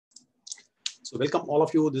So welcome all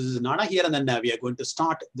of you. This is Nana here, and then we are going to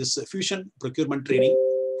start this Fusion procurement training.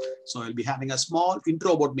 So I'll be having a small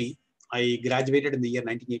intro about me. I graduated in the year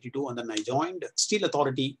 1982, and then I joined Steel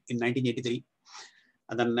Authority in 1983.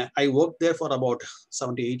 And then I worked there for about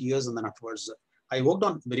 7 to 8 years. And then afterwards, I worked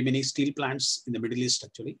on very many steel plants in the Middle East,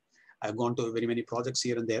 actually. I've gone to very many projects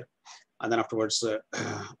here and there. And then afterwards,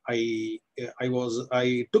 I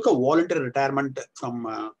took a voluntary retirement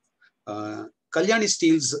from Kalyani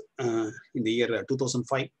Steels in the year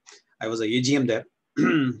 2005. I was a AGM there,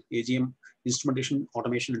 AGM, Instrumentation,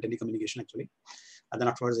 Automation, and Telecommunication, actually. And then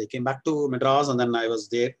afterwards, I came back to Madras, and then I was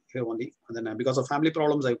there here only. And then because of family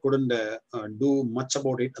problems, I couldn't do much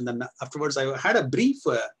about it. And then afterwards, I had a brief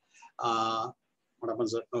work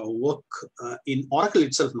in Oracle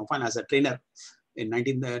itself, as a trainer in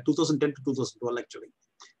 2010 to 2012, actually.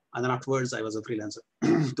 And then afterwards, I was a freelancer,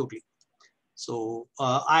 totally. So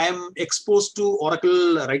I am exposed to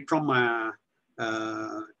Oracle right from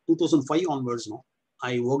 2005 onwards. No,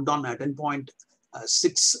 I worked on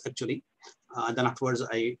 10.6 actually. And then afterwards,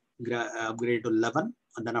 I upgraded to 11,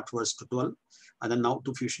 and then afterwards to 12, and then now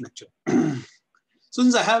to Fusion, actually.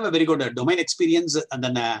 Since I have a very good domain experience, and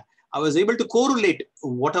then I was able to correlate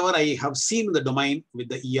whatever I have seen in the domain with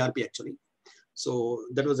the ERP, actually. So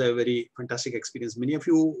that was a very fantastic experience. Many of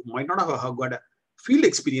you might not have got a field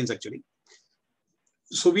experience, actually.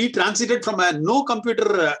 So we transited from a no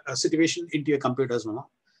computer situation into a computers,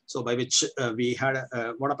 so by which we had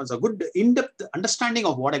a good in-depth understanding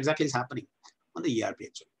of what exactly is happening on the ERP,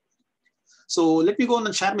 actually. So let me go on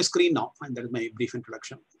and share my screen now, and that is my brief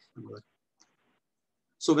introduction.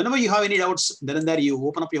 So whenever you have any doubts, then and there you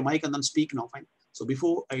open up your mic and then speak now. Fine. So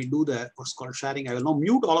before I do the what's called sharing, I will now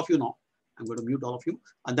mute all of you now. I'm going to mute all of you,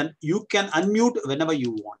 and then you can unmute whenever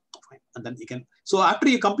you want. Fine. And then you can. So after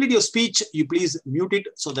you complete your speech, you please mute it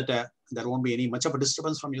so that there won't be any much of a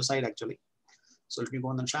disturbance from your side, actually. So let me go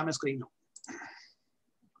on and share my screen now.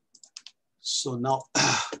 So now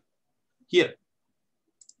here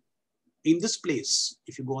in this place,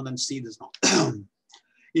 if you go on and see this now,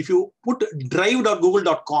 if you put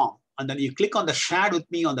drive.google.com and then you click on the shared with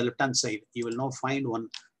me on the left-hand side, you will now find one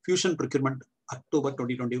Fusion Procurement October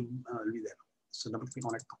 2020 will be there. So double click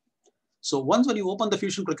on it now. So once when you open the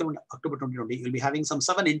Fusion Procurement October 2020, you'll be having some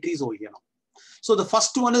 7 entries over here now. So the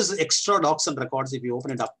first one is extra docs and records. If you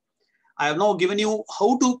open it up, I have now given you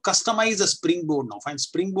how to customize a springboard now. Fine,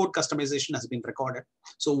 springboard customization has been recorded.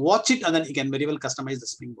 So watch it and then you can very well customize the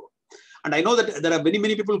springboard. And I know that there are many,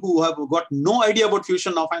 many people who have got no idea about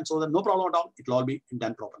Fusion now. Fine, so that no problem at all. It will all be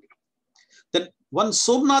done properly. Then one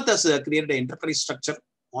Somnath has created an enterprise structure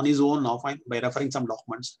on his own now, fine, by referring some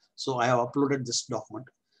documents. So I have uploaded this document.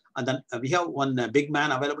 And then we have one big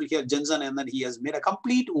man available here, Jensen, and then he has made a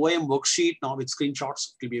complete OM worksheet now with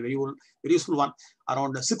screenshots. It will be a very useful one.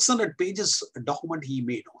 Around 600 pages document he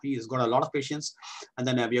made. He has got a lot of patience. And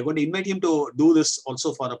then we are going to invite him to do this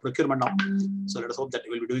also for a procurement now. So let us hope that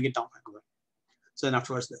we will be doing it now. So then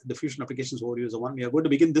afterwards, the Fusion applications overview is the one. We are going to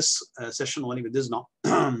begin this session only with this now.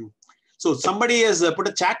 So somebody has put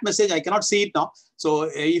a chat message. I cannot see it now.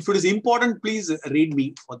 So if it is important, please read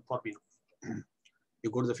me for me. You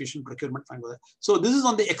go to the Fusion Procurement, fine. So this is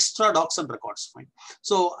on the extra docs and records, fine.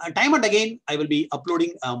 So time and again, I will be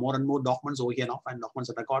uploading more and more documents over here now, and documents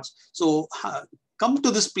and records. So come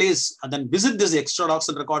to this place and then visit this extra docs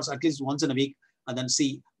and records at least once in a week, and then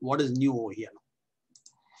see what is new over here now.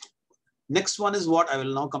 Next one is what I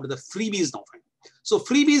will now come to the freebies now, fine. So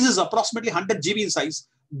freebies is approximately 100 GB in size.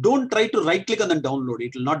 Don't try to right click and then download.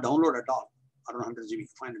 It will not download at all. Around 100 GB,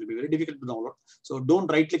 fine. It will be very difficult to download. So don't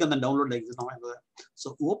right click and then download like this now.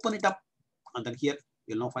 So open it up, and then here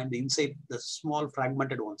you'll now find the inside the small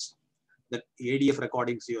fragmented ones. The ADF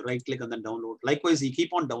recordings, you right click and then download. Likewise, you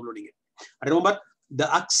keep on downloading it. And remember,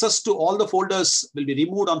 the access to all the folders will be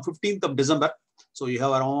removed on 15th of December. So you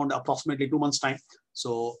have around approximately 2 months time.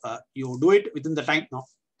 So you do it within the time now.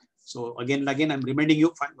 So again and again, I'm reminding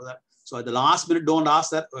you, fine with that. So at the last minute, don't ask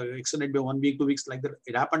that, extend it by 1 week, 2 weeks, like that.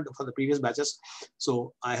 It happened for the previous batches.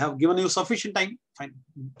 So I have given you sufficient time. Fine,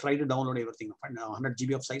 try to download everything. Fine, 100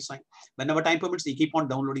 GB of size. Fine. Whenever time permits, you keep on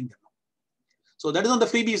downloading them. So that is on the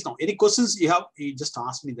freebies now. Any questions you have, you just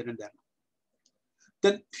ask me then and there.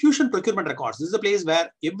 Then Fusion Procurement Records. This is a place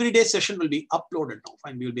where everyday session will be uploaded now.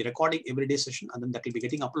 Fine, we will be recording everyday session, and then that will be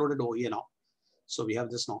getting uploaded over here now. So we have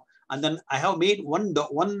this now. And then I have made one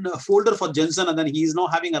folder for Jensen, and then he is now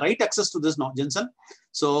having a right access to this now, Jensen.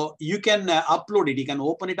 So you can upload it. You can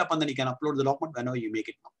open it up and then you can upload the document whenever you make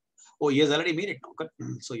it now. Oh, he has already made it now. Good.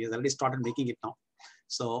 So he has already started making it now.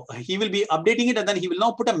 So he will be updating it, and then he will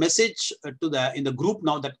now put a message to in the group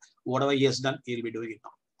now that whatever he has done, he will be doing it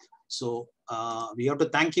now. So we have to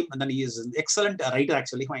thank him, and then he is an excellent writer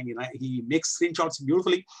actually. Fine, he makes screenshots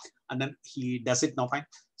beautifully, and then he does it now. Fine.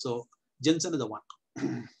 So Jensen is the one.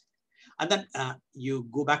 And then you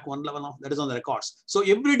go back one level now, that is on the records. So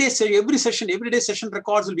every day session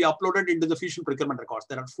records will be uploaded into the Fusion Procurement records.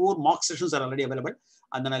 There are 4 mock sessions that are already available.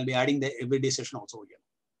 And then I'll be adding the everyday session also here.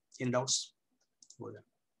 Any doubts? Go there.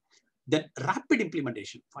 Then rapid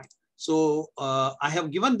implementation, fine. So I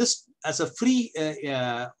have given this as a free,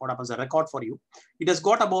 a record for you. It has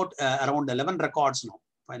got about around 11 records now.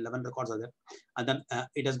 11 records are there, and then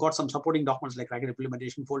it has got some supporting documents like rapid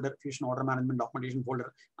implementation folder, Fusion order management documentation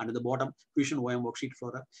folder, and at the bottom Fusion OM worksheet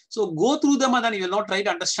folder. So go through them, and then you will now try to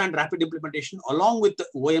understand rapid implementation along with the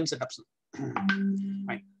OM setups.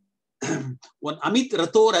 Right. When Amit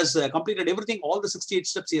Rathore has completed everything, all the 68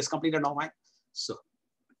 steps he has completed now. Right. So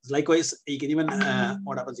likewise, you can even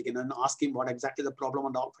you can ask him what exactly the problem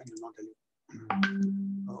and all. I will not tell you.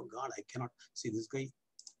 Oh God, I cannot see this guy.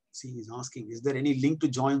 See, he's asking, is there any link to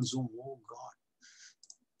join Zoom? Oh God,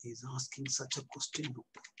 he's asking such a question.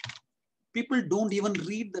 People don't even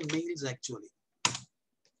read the mails actually.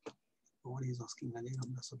 What he's asking,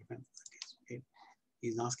 okay.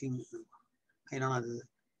 He's asking, I don't know,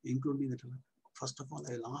 including that. First of all,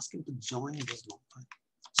 I'll ask him to join this long time.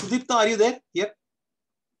 Sudipta, are you there? Yep.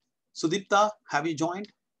 Sudipta, have you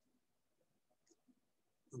joined?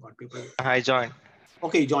 People. I joined.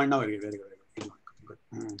 Okay, join now. Very good.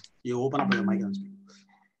 Good. You open up your mic and speak.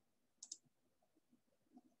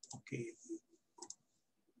 Okay.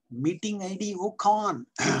 Meeting ID. Oh, come on.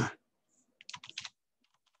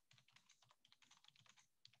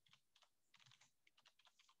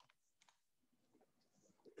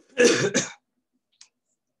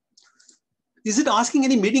 Is it asking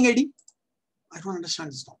any meeting ID? I don't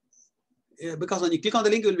understand this now. Because when you click on the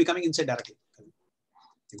link, you will be coming inside directly.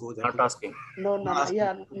 You go there. Not asking. No, Nana.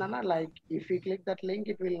 Yeah, Nana, like if you click that link,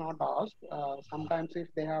 it will not ask. Sometimes if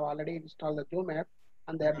they have already installed the Zoom app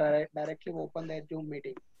and they are directly open their Zoom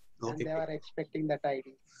meeting, and they are expecting that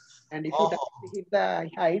ID. And if you hit the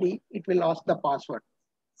ID, it will ask the password.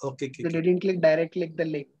 Okay. You didn't click the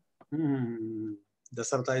link.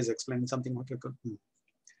 Dasartha is explaining something. Okay, good.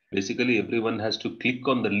 Basically, everyone has to click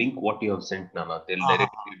on the link what you have sent, Nana. They'll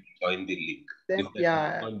directly join the link. Then, if they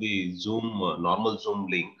click on the Zoom, normal Zoom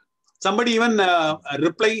link. Somebody even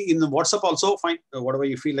reply in the WhatsApp also, fine, whatever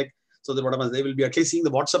you feel like. So that whatever, they will be at least seeing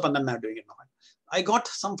the WhatsApp and then doing it now. I got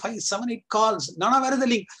some 5, 7, 8 calls. Nana, where is the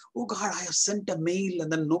link? Oh God, I have sent a mail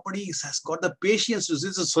and then nobody has got the patience to.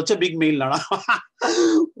 This is such a big mail, Nana.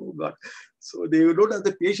 Oh God. So they don't have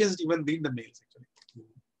the patience to even read the mails actually.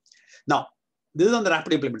 Now, this is on the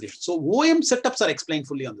rapid implementation. So OM setups are explained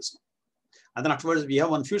fully on this one. And then afterwards, we have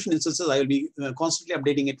one Fusion instances. I will be constantly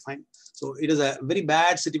updating it. Fine. So it is a very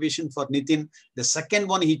bad situation for Nitin. The second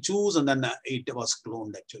one he chose, and then it was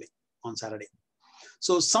cloned actually on Saturday.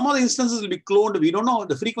 So some of the instances will be cloned. We don't know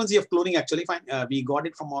the frequency of cloning actually. Fine. We got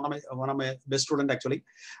it from one of my best student actually.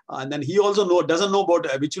 And then he also doesn't know about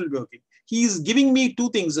which will be working. He is giving me 2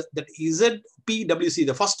 things, that ZPWC.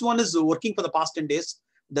 The first one is working for the past 10 days.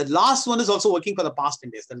 The last one is also working for the past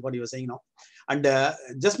 10 days. That's what you were saying now. And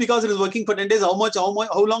just because it is working for 10 days, how long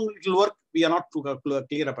it will work, we are not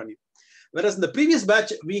clear upon it. Whereas in the previous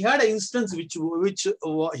batch, we had an instance which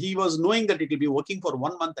he was knowing that it will be working for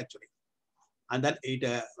 1 month actually. And then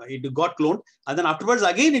it got cloned. And then afterwards,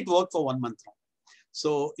 again, it worked for 1 month now.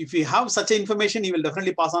 So if you have such information, he will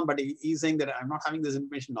definitely pass on. But he's saying that I'm not having this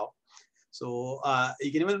information now. So you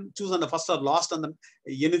can even choose on the first or last, and then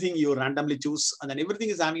anything you randomly choose, and then everything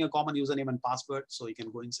is having a common username and password. So you can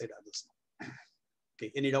go inside others. Okay,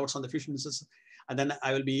 any doubts on the Fusion instance? And then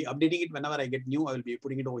I will be updating it whenever I get new. I will be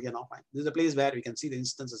putting it over here now. Fine. This is a place where we can see the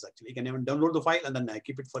instances actually. You can even download the file and then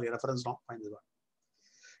keep it for your reference now. Fine.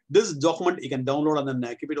 This document you can download and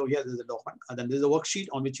then keep it over here. This is the document, and then this is a worksheet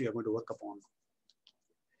on which you are going to work upon.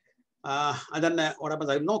 And then what happens?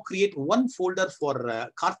 I will now create one folder for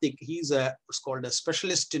Karthik. He's called a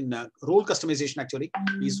specialist in role customization. Actually,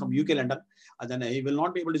 he's from UK, London, and then he will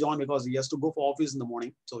not be able to join because he has to go for office in the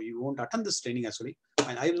morning. So he won't attend this training actually.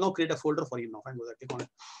 And I will now create a folder for him now. Fine, go there, click on it,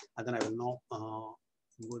 and then I will now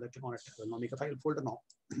go there, click on it. I will now make a file folder now.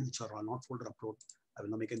 Sorry, not folder upload. I will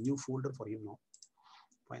now make a new folder for him now.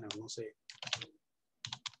 Fine, I will now say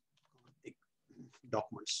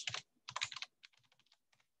documents.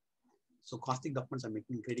 So Karthik documents I'm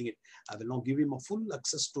creating it. I will now give him a full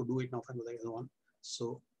access to do it now. Fine, with the other one.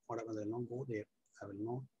 So what happens? I will now go there. I will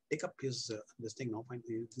now take up his this thing now. Fine,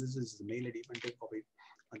 this is the mail ID. And take copy.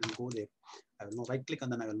 I will go there. I will now right click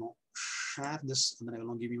and then I will now share this and then I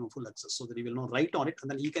will now give him a full access so that he will now write on it and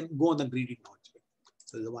then he can go and then read it now. Actually,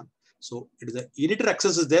 so this is the one. So it is the editor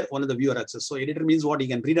access is there, one of the viewer access. So editor means what? He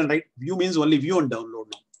can read and write. View means only view and download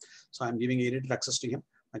now. So I'm giving editor access to him.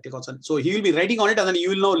 I click on send. So he will be writing on it and then you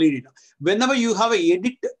will now read it. Whenever you have a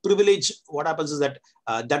edit privilege, what happens is that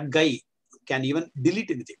that guy can even delete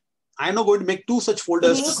anything. I'm not going to make 2 such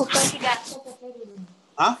folders.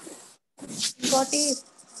 Huh?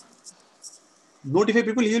 Notify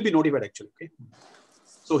people, he will be notified actually. Okay.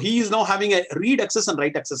 So he is now having a read access and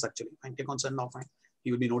write access actually. I click on send now. Fine.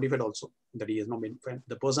 He will be notified also that he has now been,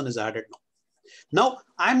 the person is added now. Now,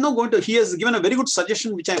 I'm not going to, he has given a very good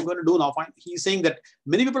suggestion, which I'm going to do now. Fine. He's saying that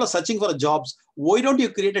many people are searching for jobs. Why don't you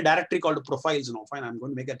create a directory called profiles now? Fine. I'm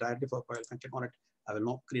going to make a directory for profile. I click on it. I will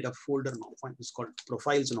now create a folder now. Fine. It's called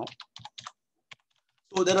profiles now.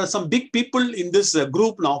 So there are some big people in this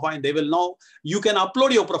group now. Fine. They will now, you can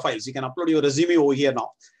upload your profiles. You can upload your resume over here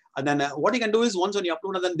now. And then what you can do is once when you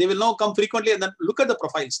upload, and then they will now come frequently and then look at the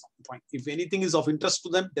profiles. Fine. If anything is of interest to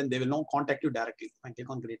them, then they will now contact you directly. Fine. Click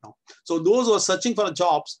on create now. So those who are searching for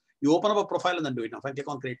jobs, you open up a profile and then do it now. Fine. Click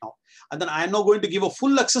on create now. And then I am now going to give a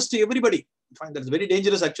full access to everybody. Fine. That's very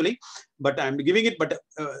dangerous actually, but I'm giving it. But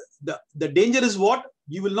the danger is what?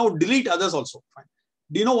 You will now delete others also. Fine.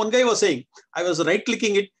 Do you know one guy was saying, I was right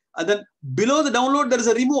clicking it and then below the download, there is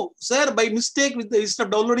a remove. Sir, by mistake, instead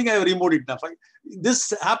of downloading, I have removed it now. Fine.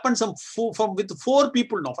 This happened with 4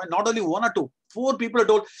 people now. Fine. Not only 1 or 2, 4 people are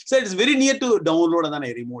told, sir, it's very near to download and then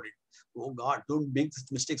I removed it. Oh God, don't make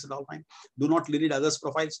mistakes at all. Fine. Do not delete others'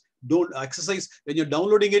 profiles. Don't exercise. When you're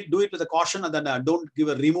downloading it, do it with a caution and then don't give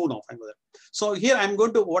a remove now. Fine. So here I'm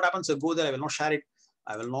going to, what happens, go there, I will not share it.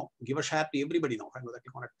 I will now give a share to everybody now. Fine, go there,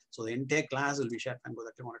 click on it. So the entire class will be shared. Fine, go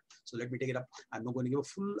there, click on it. So let me take it up. I'm now going to give a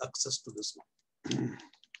full access to this now.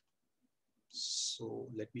 So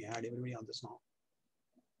let me add everybody on this now.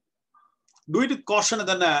 Do it with caution and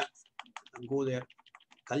then go there.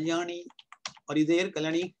 Kalyani, are you there,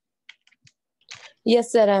 Kalyani?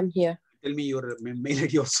 Yes, sir, I'm here. Tell me your mail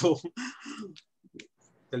ID also.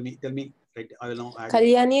 tell me. Right, I will now add.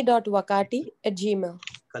 Kalyani.vakati@gmail.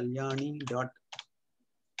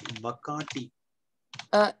 Kalyani.vakati.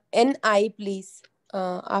 NI, please.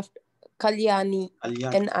 After Kalyani. NI. Yeah,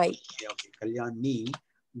 okay. Kalyani.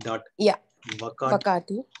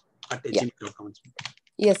 Vakati. @gmail.com.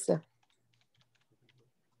 Yes, sir.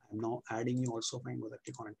 I'm now adding you also. Fine, go there,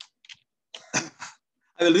 click on it.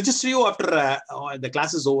 I will register you after the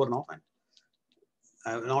class is over now. Fine.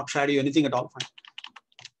 I will not share you anything at all. Fine.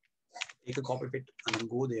 Take a copy of it and then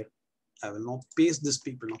go there. I will now paste this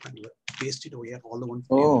people now. Fine. Paste it over here. All the one.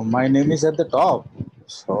 Oh, my name is at the top.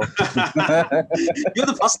 So you're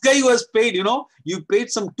the first guy who has paid. You know, you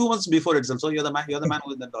paid some 2 months before itself. So you're the man. You're the man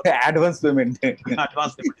who is that. Advance payment.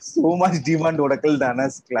 Advance payment. So much demand Oracle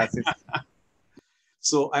Dana's classes.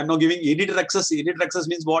 So I'm now giving editor access. Editor access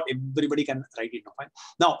means what? Everybody can write it now. Fine.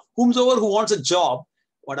 Now, whomsoever who wants a job,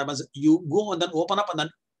 what happens? You go and then open up and then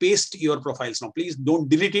paste your profiles. Now, please don't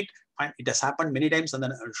delete it. Fine. It has happened many times and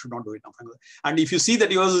then I should not do it now. Fine. And if you see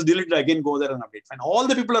that yours is deleted, again go there and update. Fine. All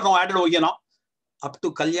the people are now added over here now. Up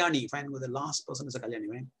to Kalyani. Fine. The last person is a Kalyani.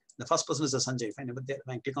 Fine. The first person is a Sanjay. Fine. But there,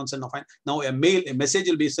 fine. Click on send now. Fine. Now a message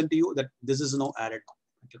will be sent to you that this is now added.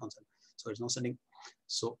 Click on send. So it's now sending.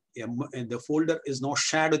 So and the folder is now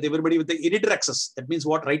shared with everybody with the editor access. That means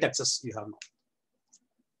what? Write access you have now.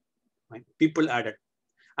 Fine. People added.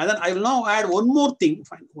 And then I will now add one more thing.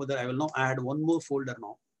 Fine. Whether I will now add one more folder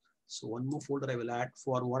now. So one more folder I will add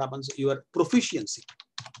for what happens, your proficiency.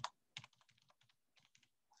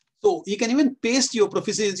 So you can even paste your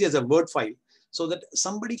proficiency as a Word file so that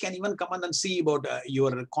somebody can even come and see about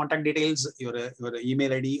your contact details, your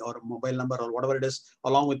email ID or mobile number or whatever it is,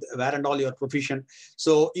 along with where and all you're proficient.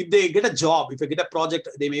 So if they get a job, if you get a project,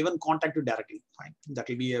 they may even contact you directly. Fine. That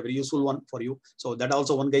will be a very useful one for you. So that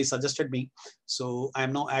also one guy suggested me. So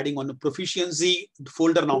I'm now adding one proficiency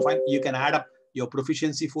folder now. Fine. You can add up your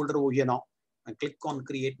proficiency folder over here now and click on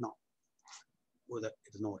create now. Oh, that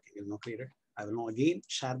it is not working. It is not created. I will now again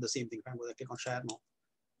share the same thing. Fine. Go there, click on share now. I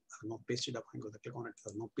will now paste it up. Fine. Go there, click on it.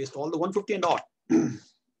 I will now paste all the 150 and odd.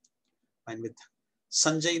 Fine, with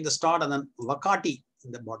Sanjay in the start and then Vakati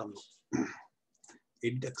in the bottom now.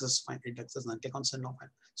 Edit access. Fine. Edit access. And then click on send now.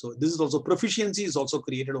 Fine. So this is also proficiency is also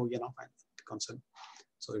created over here now. Fine. Click on send.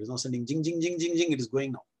 So it is now sending jing jing jing jing jing. It is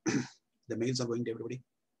going now. The mails are going to everybody.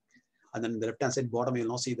 And then the left hand side bottom, you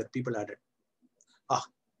will now see that people added. Ah,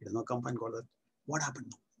 it has now come and got that. What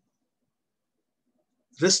happened now?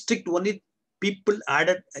 Restrict only people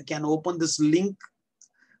added can open this link.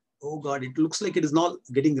 Oh God, it looks like it is not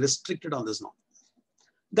getting restricted on this now.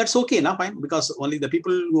 That's okay now, fine, because only the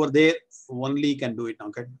people who are there only can do it now.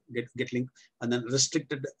 Okay, get link and then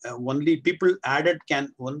restricted only people added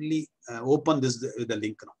can only open this the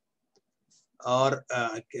link now. or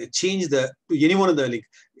change to anyone in the link.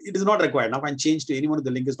 It is not required. Now, fine, change to anyone in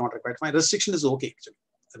the link is not required. Fine, restriction is okay. Actually,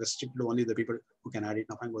 restrict to only the people who can add it.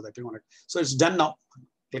 Now, fine, go there, click on it. So it's done now.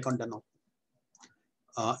 Click on done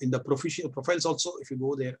now. In the profiles also, if you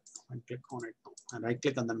go there and click on it now, and right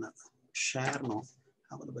click and then share now.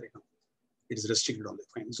 Have a break now. It is restricted only.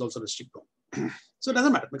 Fine, it's also restricted. So it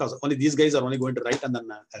doesn't matter because only these guys are only going to write and then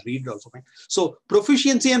read also. Fine. So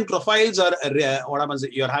proficiency and profiles are what happens.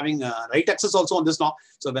 You're having write access also on this now.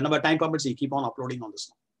 So whenever time permits, you keep on uploading on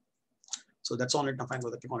this now. So that's on it now. Fine, go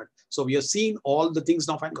there, click on it. So we have seen all the things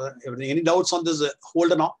now. Fine, everything. Any doubts on this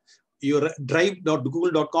folder now? Your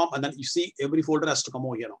drive.google.com and then you see every folder has to come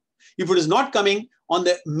over here now. If it is not coming on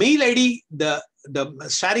the mail ID, the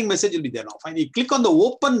sharing message will be there now. Fine, you click on the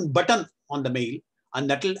open button on the mail and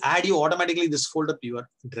that will add you automatically this folder to your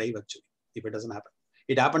drive actually, if it doesn't happen.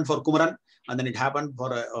 It happened for Kumaran and then it happened for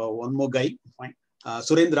one more guy, fine,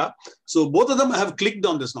 Surendra. So both of them have clicked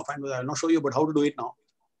on this now. Fine, I'll not show you about how to do it now.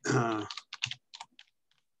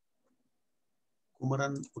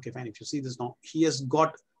 Kumaran, okay, fine. If you see this now, he has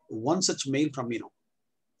got one such mail from me now.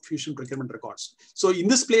 Fusion Procurement Records. So in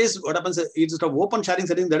this place, what happens is it's just open sharing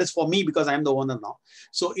setting. That is for me because I am the owner now.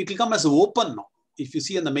 So it will come as open now. If you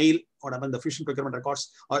see in the mail, what happens, the Fusion Procurement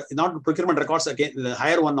Records, or not Procurement Records, again, the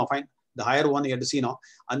higher one now, fine. The higher one you have to see now.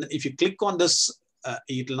 And then if you click on this,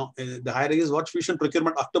 it will now, the higher is what Fusion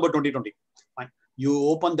Procurement October 2020. Fine. You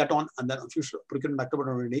open that one and then Fusion Procurement October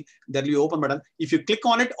 2020, there will be open button. If you click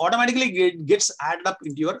on it, automatically it gets added up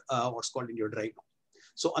into your, what's called in your drive now.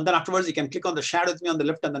 So, and then afterwards you can click on the share with me on the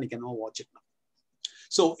left and then you can now watch it now.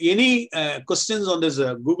 So any questions on this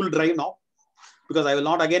Google Drive now? Because I will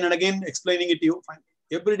not again and again explaining it to you. Fine.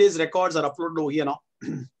 Every day's records are uploaded over here now.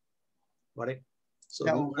 Got it? So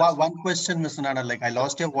yeah, one question, Mr. Nana, like I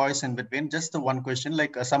lost your voice in between. Just the one question,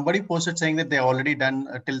 like somebody posted saying that they already done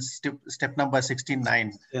till step number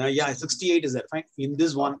 69. Yeah, 68 is there. Fine. In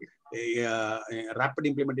this one, rapid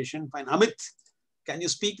implementation. Fine. Amit, can you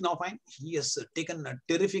speak now? Fine. He has taken a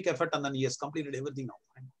terrific effort and then he has completed everything now.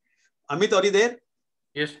 Fine. Amit, are you there?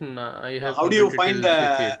 Yes, I have. How do you find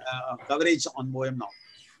the coverage on OM now?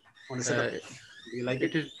 On the setup? Do you like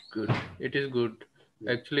it? It is good. It is good.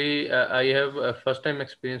 Actually, I have a first time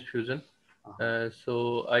experience Fusion.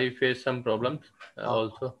 So I faced some problems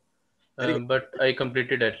also. But I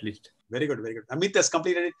completed at least. Very good, very good. Amit has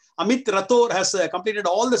completed it. Amit Rathor has completed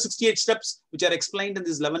all the 68 steps which are explained in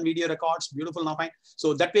these 11 video records. Beautiful now, fine.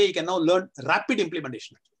 So that way you can now learn rapid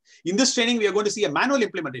implementation. In this training, we are going to see a manual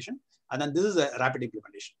implementation and then this is a rapid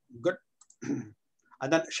implementation. Good.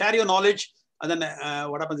 And then share your knowledge. And then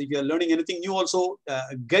what happens if you are learning anything new also,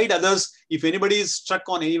 guide others. If anybody is stuck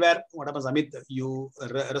on anywhere, what happens, Amit, you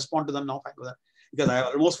respond to them now. Fine, because I have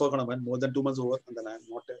almost worked on it more than 2 months over, and then I'm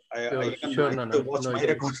not. I can watch my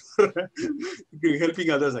record for helping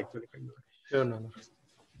others actually. Sure, no.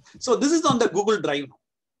 So this is on the Google Drive now,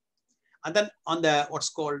 and then on the what's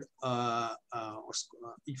called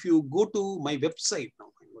if you go to my website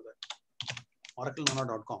now,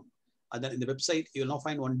 oraclenana.com, and then in the website you will now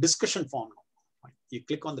find one discussion form now. You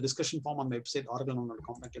click on the discussion form on the website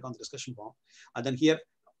oraclenana.com and click on the discussion form, and then here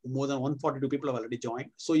more than 142 people have already joined.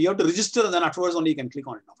 So you have to register and then afterwards only you can click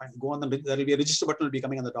on it now. Fine. Go on, there will be a register button will be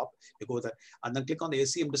coming on the top. You go there and then click on the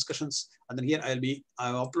SCM discussions. And then here I've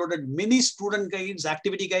uploaded many student guides,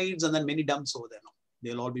 activity guides, and then many dumps over there now.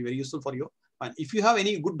 They'll all be very useful for you. Fine. If you have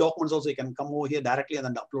any good documents also, you can come over here directly and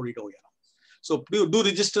then upload it over here now. So do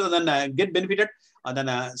register and then get benefited. And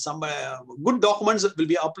then some good documents will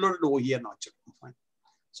be uploaded over here now. Fine.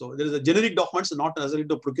 So there is a generic documents, not necessarily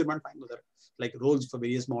to procurement, fine, like roles for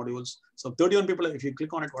various modules. So 31 people, if you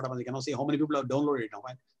click on it, what happens? You can now see how many people have downloaded it now,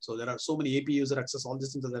 fine. So there are so many AP user access, all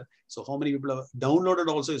these things are there. So how many people have downloaded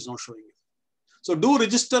also is not showing you. So do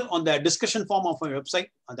register on the discussion form of my website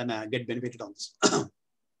and then get benefited on this.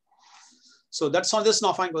 So that's on this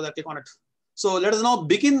now, fine, go there, click on it. So let us now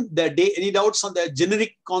begin the day. Any doubts on the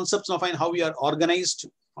generic concepts now, fine, how we are organized,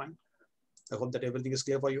 fine. I hope that everything is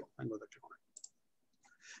clear for you and go there, click on it.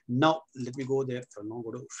 Now, let me go there. Now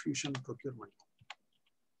go to Fusion Procurement.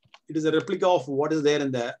 It is a replica of what is there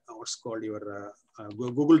in the, what's called your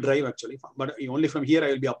Google Drive actually. But only from here, I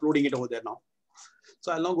will be uploading it over there now.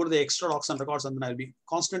 So I'll now go to the extra docs and records and then I'll be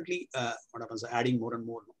constantly, what happens, adding more and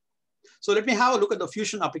more. So let me have a look at the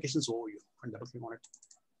Fusion applications overview. And that on it.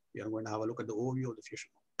 We are going to have a look at the overview of the Fusion.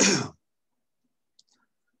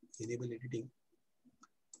 Enable editing.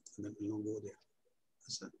 And then we'll go there.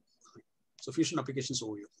 So Fusion applications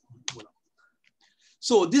overview.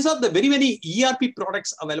 So these are the very many ERP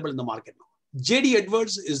products available in the market now. JD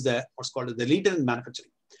Edwards is the what's called the leader in manufacturing.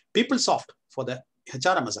 PeopleSoft for the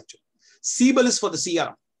HRMS actually. Siebel is for the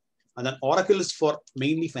CRM. And then Oracle is for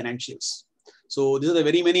mainly financials. So these are the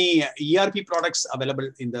very many ERP products available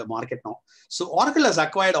in the market now. So Oracle has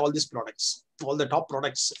acquired all these products. All the top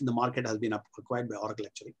products in the market has been acquired by Oracle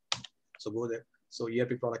actually. So go there. So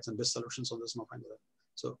ERP products and best solutions on this now.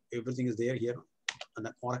 So everything is there here. And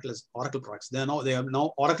then Oracle products. They have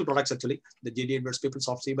now Oracle products actually. The JD Edwards,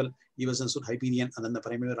 PeopleSoft, Siebel, Everson, Hyperion, and then the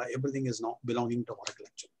Primavera. Everything is now belonging to Oracle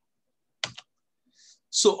actually.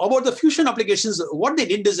 So about the Fusion applications, what they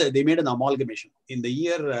did is they made an amalgamation in the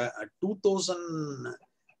year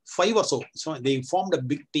 2005 or so. So they formed a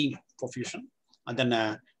big team for Fusion, and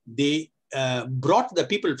then they brought the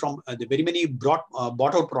people from the very many bought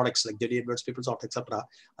out products like JD Edwards, PeopleSoft, etc.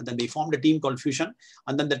 And then they formed a team called Fusion,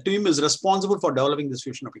 and then the team is responsible for developing this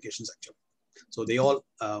Fusion applications actually. So they all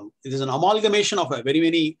it is an amalgamation of very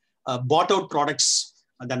many bought out products,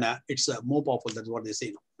 and then it's more powerful. That's what they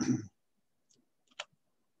say now.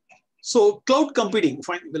 So cloud computing,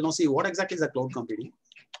 fine, we'll now see what exactly is the cloud computing.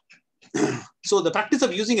 So the practice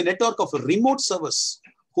of using a network of remote servers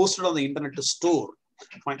hosted on the internet to store.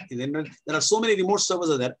 Fine, in the internet, there are so many remote servers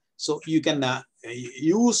are there. So you can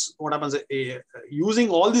use what happens using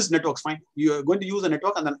all these networks. Fine, you are going to use a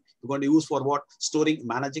network and then you're going to use for what? Storing,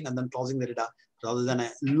 managing, and then closing the data rather than a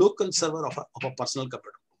local server of a personal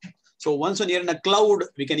computer. So once when you're in a cloud,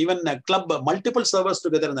 we can even club multiple servers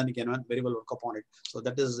together and then you can very well work upon it. So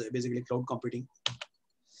that is basically cloud computing.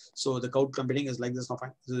 So the cloud computing is like this now.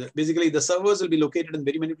 Fine. So basically the servers will be located in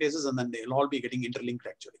very many places and then they'll all be getting interlinked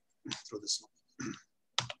actually through this.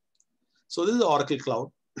 So this is the Oracle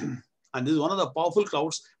Cloud. And this is one of the powerful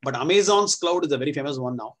clouds, but Amazon's cloud is a very famous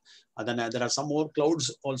one now. And then there are some more clouds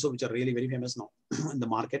also which are really very famous now in the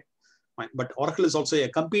market. Fine. But Oracle is also a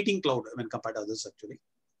competing cloud when compared to others actually.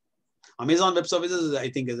 Amazon Web Services, I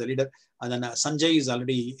think, is a leader. And then Sanjay is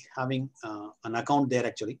already having an account there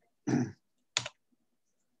actually.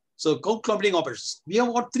 So cloud computing options. We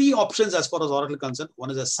have got three options as far as Oracle concerned.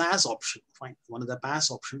 One is a SaaS option, fine. One is a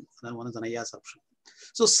PaaS option, and then one is an IaaS option.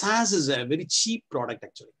 So SaaS is a very cheap product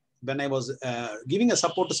actually. When I was giving a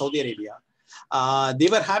support to Saudi Arabia, they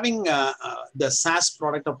were having the SaaS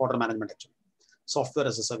product of order management actually, software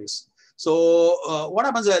as a service. So what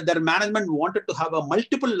happens is their management wanted to have a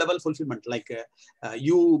multiple level fulfillment, like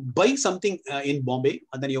you buy something in Bombay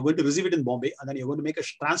and then you're going to receive it in Bombay and then you're going to make a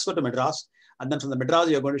transfer to Madras and then from the Madras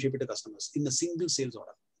you're going to ship it to customers in a single sales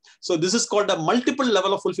order. So this is called a multiple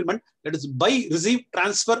level of fulfillment. That is buy, receive,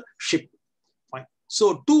 transfer, ship. Fine.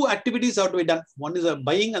 So two activities have to be done. One is a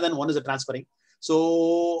buying and then one is a transferring.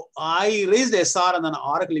 So I raised SR and then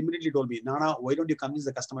Oracle immediately told me, Nana, why don't you convince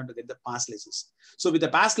the customer to get the PaaS license? So with the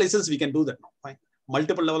PaaS license, we can do that now. Fine.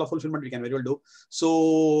 Multiple level of fulfillment we can very well do.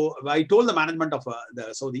 So I told the management of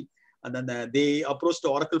the Saudi, and then they approached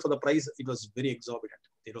Oracle for the price. It was very exorbitant.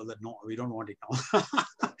 They told that, no, we don't want it now.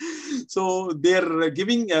 So they're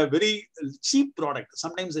giving a very cheap product.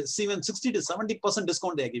 Sometimes it's even 60 to 70%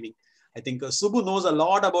 discount they are giving. I think Subbu knows a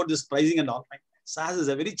lot about this pricing and all. SaaS is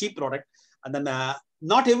a very cheap product. And then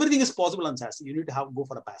not everything is possible on SaaS. You need to go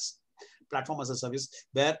for a PaaS, platform as a service,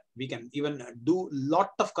 where we can even do a lot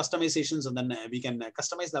of customizations and then we can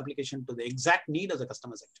customize the application to the exact need of the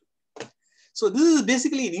customers actually. So this is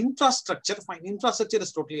basically an infrastructure. Fine, infrastructure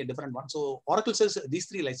is totally a different one. So Oracle sells these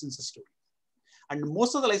three licenses too. And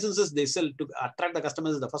most of the licenses they sell to attract the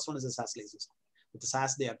customers, the first one is a SaaS license. With the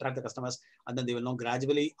SaaS, they attract the customers and then they will now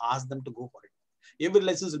gradually ask them to go for it. Every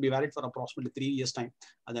license will be valid for approximately 3 years time.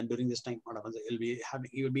 And then during this time, what happens, it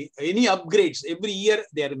will be any upgrades. Every year,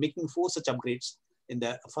 they are making 4 such upgrades in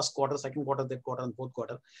the first quarter, second quarter, third quarter, and fourth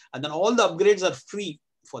quarter. And then all the upgrades are free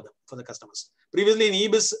for the customers. Previously in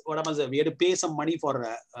EBIS, what happens, we had to pay some money for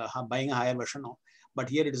buying a higher version now. But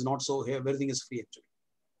here it is not so. Here everything is free actually.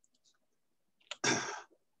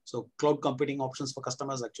 So cloud computing options for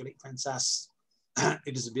customers actually, and SaaS.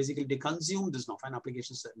 It is basically they consume this now. Fine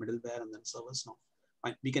applications, middleware, and then servers now.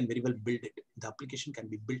 Fine, we can very well build it. The application can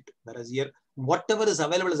be built. Whereas here, whatever is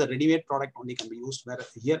available as a ready-made product only can be used. Whereas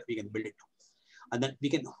here we can build it now. And then we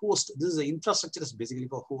can host. This is the infrastructure is basically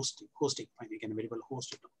for hosting. Fine, we can very well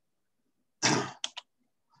host it now.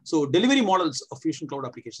 So delivery models of Fusion Cloud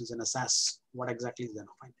applications in a SaaS. What exactly is that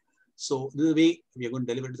now? Fine. So this is the way we are going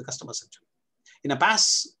to deliver to the customers actually. In a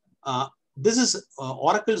PaaS, this is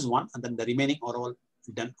Oracle's one, and then the remaining are all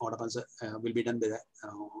done. What happens will be done by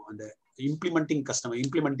the implementing customer,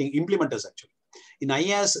 implementers actually. In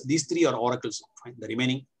IaaS, these three are Oracle's. Fine. The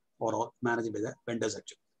remaining are all managed by the vendors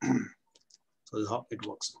actually. So this is how it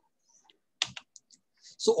works.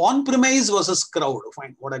 So on-premise versus cloud.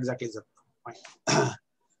 Fine. What exactly is that? Fine.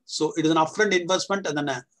 So it is an upfront investment, and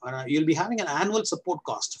then you'll be having an annual support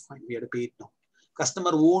cost. Fine. We have to pay it now.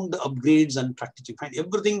 customer owned upgrades and strategic. Fine.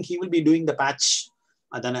 Everything he will be doing the patch,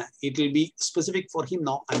 and then it will be specific for him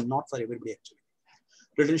now and not for everybody actually.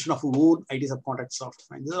 Retention of own IT subcontract software.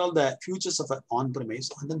 Fine. These are all the features of an on-premise,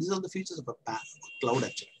 and then these are the features of a cloud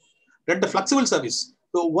actually. Rent a flexible service.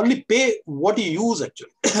 So only pay what you use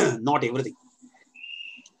actually, not everything.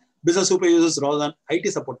 Business super users rather than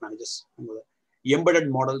IT support managers. Embedded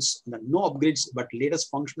models, and no upgrades, but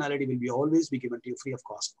latest functionality will be always be given to you free of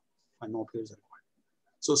cost, and no upgrades are required.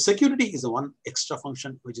 So security is the one extra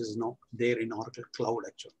function which is now there in Oracle Cloud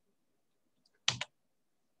actually.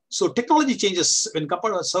 So technology changes when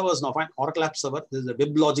coupled with servers now. Fine, Oracle App Server. There's a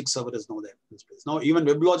WebLogic server is now there in this place. Now even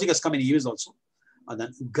WebLogic has come in use also. And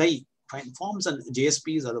then GUI, fine, forms and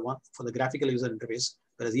JSPs are the one for the graphical user interface.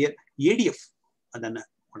 Whereas here ADF, and then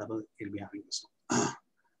whatever you'll be having this now.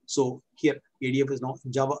 So here ADF is now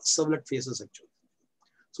Java servlet faces actually.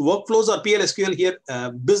 So workflows are PLSQL here,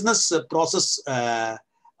 business process,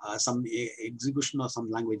 some execution or some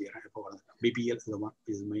language here. BPL is the one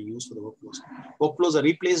is my use for the workflows. Workflows are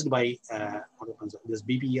replaced by this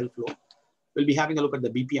BPL flow. We'll be having a look at the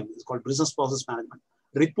BPM. It's called business process management.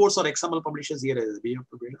 Reports or XML publishers here is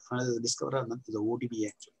the Discoverer and then the OTP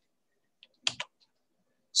actually.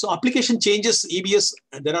 So application changes, EBS,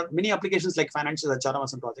 there are many applications like financial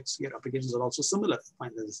HRMS and projects. Here applications are also similar.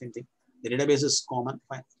 Fine, there's the same thing. The database is common,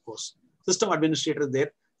 fine, of course. System administrator is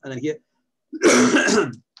there. And then here,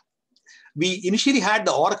 we initially had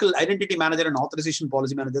the Oracle Identity Manager and Authorization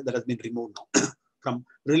Policy Manager that has been removed now. From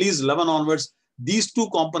release 11 onwards, these two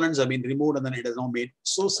components have been removed and then it is now made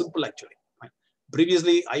so simple actually. Fine.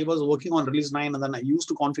 Previously, I was working on release 9 and then I used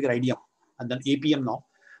to configure IDM and then APM now.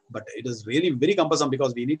 But it is really very cumbersome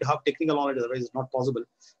because we need to have technical knowledge, otherwise it's not possible.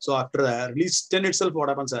 So after release 10 itself, what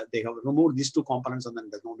happens? They have removed these two components and then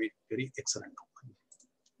there's now made very excellent.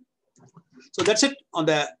 So that's it on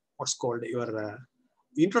the what's called your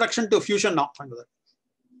introduction to Fusion now.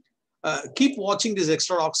 Keep watching these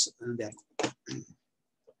extra docs there.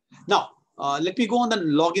 Now, let me go and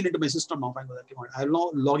then log in into my system now. I will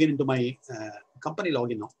now log in into my company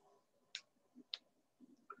login now.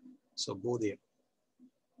 So go there.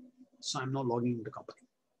 So I'm now logging into the company.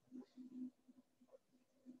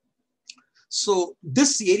 So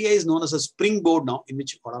this area is known as a springboard now, in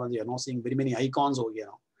which what happens, you are now seeing very many icons over here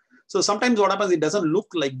now. So sometimes what happens, it doesn't look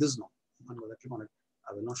like this now. I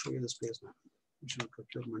will not show you this place now.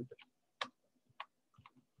 Procurement.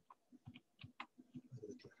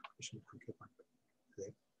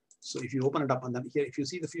 So if you open it up and then here, if you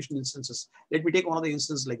see the Fusion instances, let me take one of the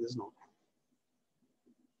instances like this now.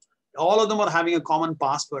 All of them are having a common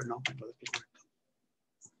password now.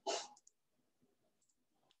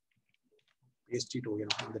 Paste it over here.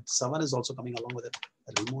 That 7 is also coming along with it.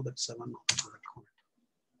 I'll remove that 7 now.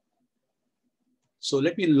 So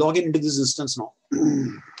let me log in into this instance now.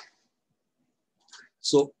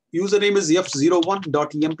 So username is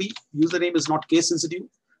f01.emp. Username is not case sensitive.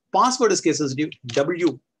 Password is case sensitive.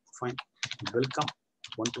 W. Fine. Welcome.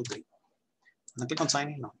 123. Now click on sign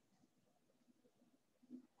in now.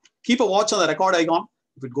 Keep a watch on the record icon.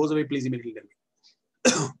 If it goes away, please immediately tell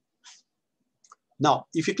me. Now,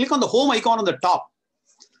 if you click on the home icon on the top,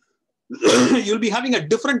 you'll be having a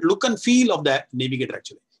different look and feel of the navigator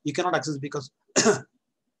actually. You cannot access because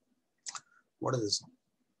what is this?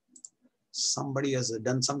 Somebody has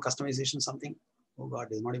done some customization, something. Oh God,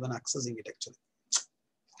 they're not even accessing it actually.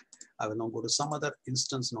 I will now go to some other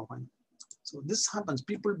instance now. Fine. So this happens.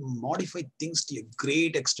 People modify things to a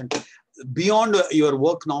great extent. Beyond your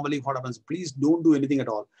work normally, what happens? Please don't do anything at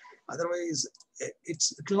all. Otherwise, it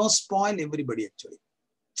will not spoil everybody actually.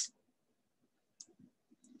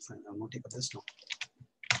 Fine, I'm going to take up this now.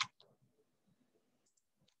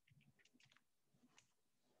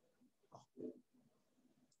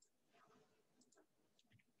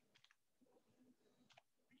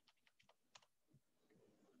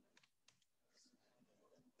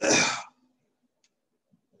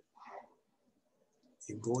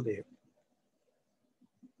 You go there.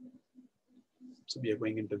 So we are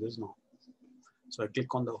going into this now. So I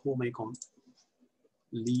click on the home icon,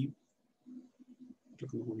 leave,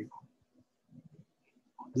 click on the home icon.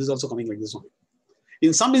 This is also coming like this one.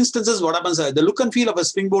 In some instances, what happens, the look and feel of a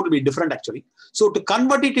springboard will be different actually. So to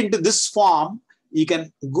convert it into this form, you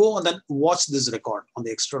can go and then watch this record on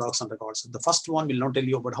the extra docs and records. The first one will not tell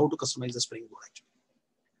you about how to customize the springboard actually.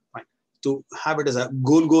 Right. To have it as a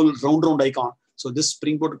goal, round icon. So this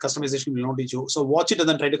springboard customization will not teach you. So watch it and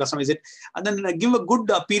then try to customize it. And then give a good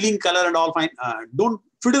appealing color and all fine. Don't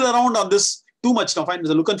fiddle around on this too much now. Fine, there's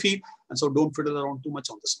a look and feel. And so don't fiddle around too much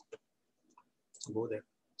on this. So go there.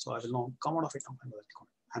 So I will now come out of it.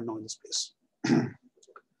 I'm now in this place.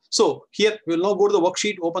 So here we will now go to the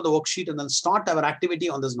worksheet, open the worksheet, and then start our activity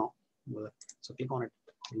on this now. So click on it.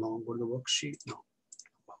 We'll now go to the worksheet now.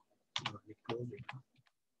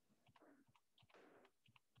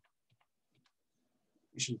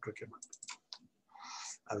 Fusion procurement.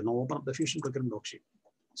 I will now open up the Fusion procurement worksheet.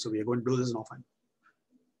 So we are going to do this now. Fine.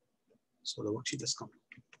 So the worksheet has come.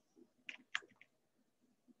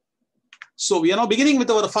 So we are now beginning with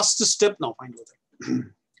our first step now. Fine with it.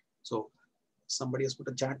 So somebody has put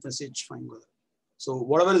a chat message. Fine with it. So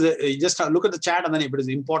whatever is it, you just look at the chat, and then if it is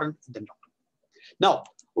important, then talk. Now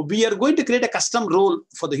we are going to create a custom role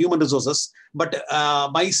for the human resources. But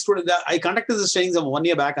my student, I conducted this training 1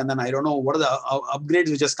 year back, and then I don't know what are the upgrades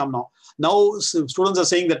which has come now. Now students are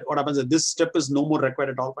saying that what happens is this step is no more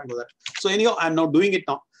required at all. Fine with that. So anyhow, I'm now doing it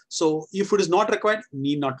now. So if it is not required,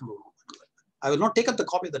 need not to do. I will not take up the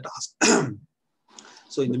copy of the task.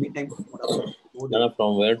 So in the meantime, Nana,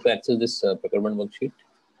 from where to access this procurement worksheet?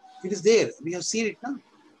 It is there. We have seen it now.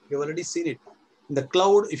 We have already seen it now. In the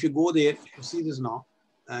cloud, if you go there, you see this now.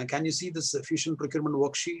 Can you see this Fusion procurement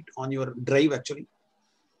worksheet on your drive actually?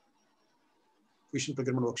 Fusion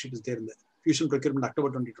procurement worksheet is there in the Fusion procurement October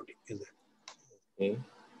 2020 is there. Okay.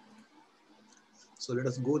 So let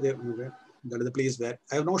us go there. That is the place where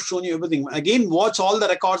I have now shown you everything. Again, watch all the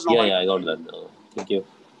records now. Yeah, I got that. Thank you.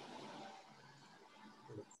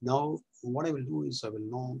 Now, what I will do is I will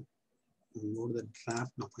now go to the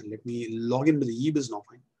draft now. Fine. Let me log in with the eBiz now.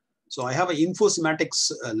 Fine. So I have an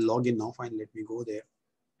InfoSematics login now. Fine. Let me go there.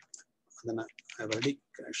 And then I've already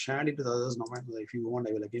shared it with others now. Fine. If you want,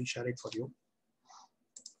 I will again share it for you.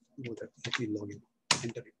 Go there. Let me log in.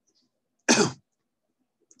 Enter it.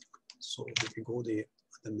 So if you go there,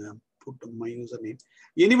 then put my username.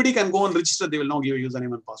 Anybody can go and register. They will now give a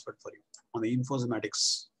username and password for you on the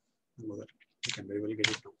InfoSematics. Go there. You can very well get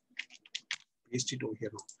it now. Paste it over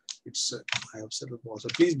here now. It's I have set the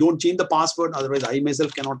password. Please don't change the password, otherwise I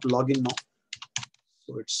myself cannot log in now.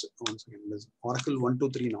 So it's once again there's Oracle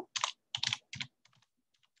 123 now.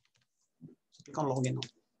 So click on login now.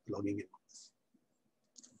 Logging in.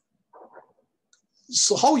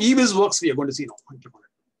 So how eBiz works, we are going to see now. Click on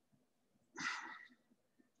it.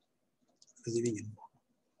 Receiving in.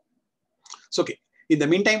 So okay. In the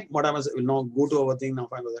meantime, what I was will now go to our thing now.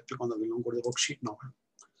 Click on the will now go to the worksheet now.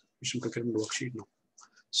 Fusion procurement worksheet now.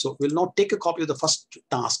 So we'll now take a copy of the first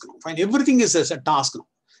task now. Fine, everything is a task now.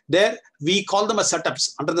 There we call them as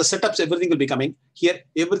setups. Under the setups, everything will be coming. Here,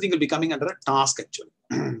 everything will be coming under a task actually.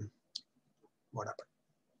 What happened?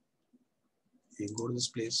 You go to this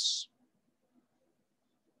place.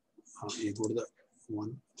 You go to the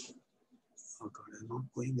one. Oh God, I'm not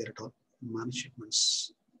going there at all. Manage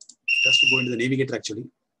shipments. Just to go into the navigator actually.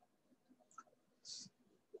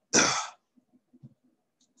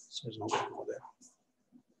 So it's not going there.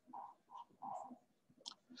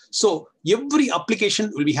 So every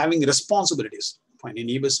application will be having responsibilities. Fine. In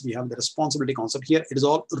eBiz, we have the responsibility concept here. It is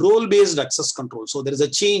all role-based access control. So there is a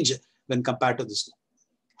change when compared to this.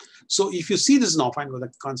 So if you see this now, fine with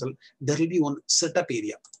the console, there will be one setup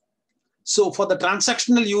area. So for the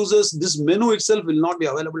transactional users, this menu itself will not be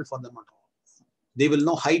available for them at all. They will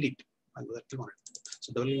now hide it.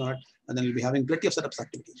 So they will be on it, and then we'll be having plenty of setups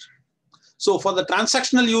activities. So for the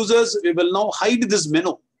transactional users, we will now hide this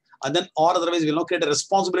menu, and then or otherwise we'll now create a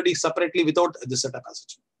responsibility separately without the setup as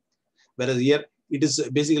such. Whereas here it is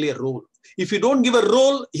basically a role. If you don't give a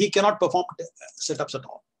role, he cannot perform setups at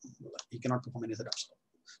all. He cannot perform any setups.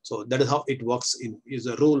 So that is how it works in is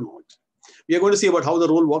a role mode. We are going to see about how the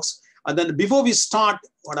role works, and then before we start,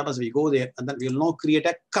 what happens? We go there, and then we will now create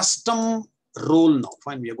a custom role now.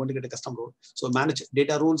 Fine, we are going to get a custom role. So manage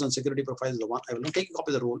data roles and security profiles is the one. I will now take a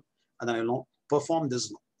copy of the role, and then I will now perform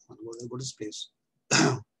this now. Go to this place.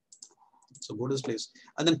 So go to this place,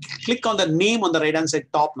 and then click on the name on the right hand side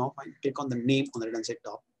top now. Fine. Click on the name on the right hand side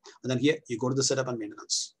top, and then here you go to the setup and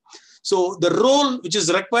maintenance. So the role which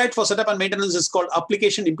is required for setup and maintenance is called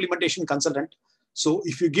application implementation consultant. So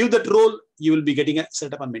if you give that role, you will be getting a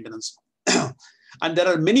setup and maintenance. And there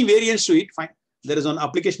are many variants to it. Fine. There is an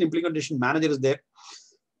application implementation manager is there.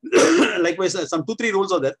 Likewise, some 2-3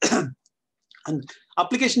 roles are there. And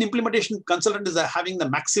application implementation consultant is having the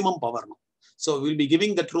maximum power now. So we'll be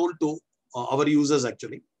giving that role to our users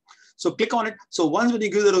actually. So click on it. So once when you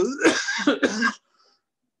give the role,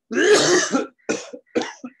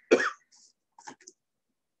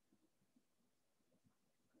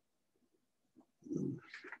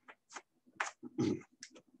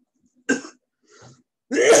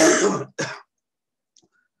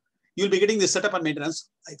 you'll be getting the setup and maintenance.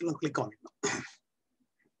 I will click on it now.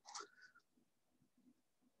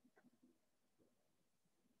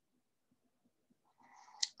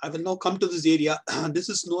 I will now come to this area. This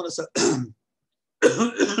is known as a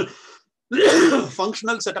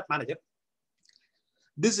functional setup manager.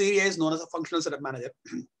 This area is known as a functional setup manager.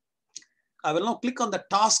 I will now click on the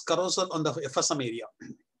task carousel on the FSM area.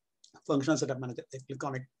 Functional setup manager. I click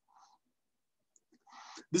on it.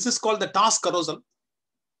 This is called the task carousel.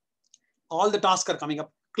 All the tasks are coming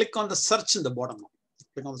up. Click on the search in the bottom now.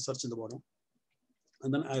 Click on the search in the bottom.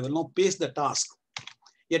 And then I will now paste the task.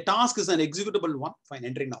 A task is an executable one. Fine,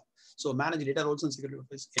 entering now. So manage data roles and security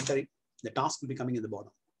office, entering. The task will be coming in the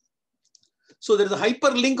bottom. So there is a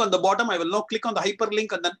hyperlink on the bottom. I will now click on the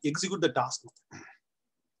hyperlink and then execute the task.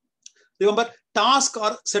 Remember, task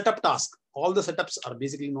or setup task. All the setups are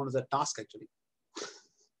basically known as a task actually.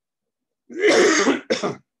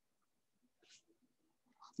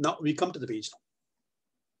 Now we come to the page now.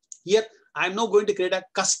 Here, I am now going to create a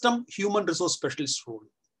custom human resource specialist role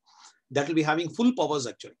that will be having full powers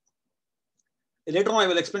actually. Later on, I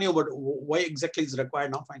will explain you about why exactly is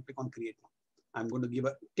required now. Fine, click on create now. I'm going to give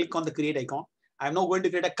a click on the create icon. I'm now going to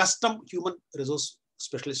create a custom human resource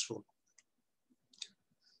specialist role.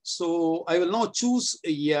 So I will now choose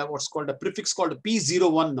what's called a prefix called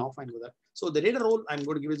P01 now. Fine with that. So the data role I'm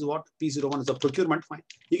going to give is what P01 is a procurement. Fine.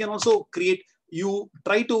 You can also create. You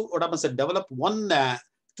try to what happens is develop one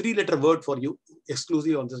 3-letter word for you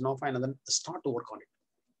exclusively on this now. Fine, and then start to work on it.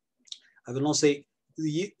 I will now say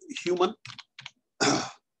the human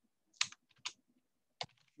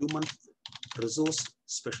resource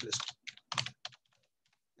specialist.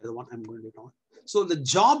 That's the one I'm going to do now. So the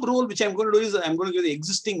job role which I'm going to do is I'm going to give the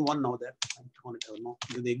existing one now there. I will now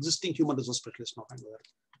give the existing human resource specialist now. I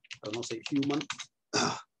will now say human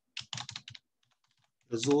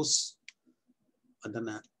resource and then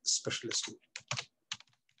a specialist.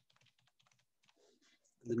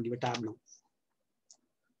 And then give a tab now.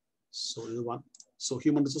 So this is one. So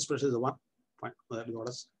human resource specialist is the one. Fine.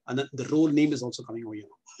 And then the role name is also coming over here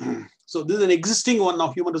now. So this is an existing one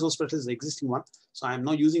now. Human resource specialist is the existing one. So I am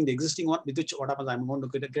now using the existing one with which what happens, I'm going to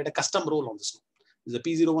create a custom role on this one. This is a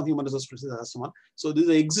P01 human resource specialist is a custom one. So this is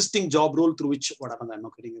the existing job role through which what happens, I'm now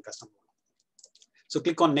creating a custom role. So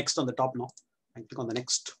click on next on the top now and click on the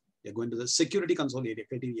next. You're going to the security console area,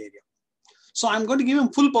 criteria area. So I'm going to give him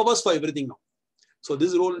full powers for everything now. So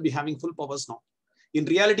this role will be having full powers now. In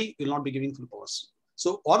reality, it will not be giving full powers.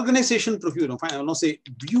 So organization preview, fine, I will now say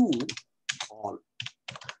view all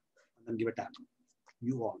and then give a tab,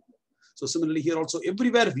 view all. So similarly here also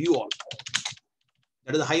everywhere view all.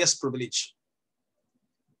 That is the highest privilege.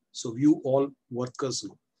 So view all workers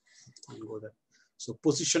now. I'll go there. So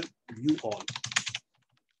position view all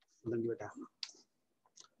and then give a tab.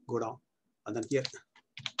 Go down and then here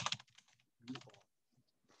view all.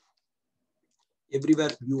 Everywhere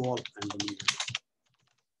view all and then view.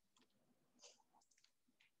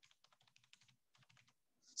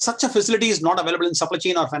 Such a facility is not available in supply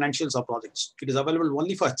chain or financials or projects. It is available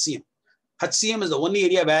only for HCM. HCM is the only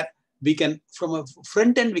area where we can, from a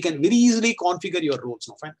front end, we can very easily configure your roles.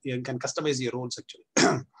 You can customize your roles actually.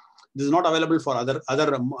 This is not available for other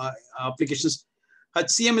applications.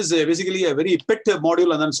 HCM is basically a very pet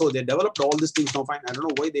module, and then so they developed all these things now. Fine, I don't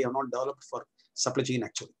know why they have not developed for supply chain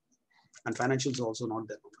actually, and financials are also not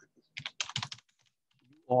there.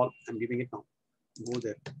 All, I'm giving it now. Go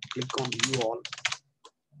there, click on view all.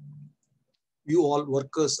 View all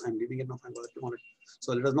workers. I'm giving it now. I'm going to click on it.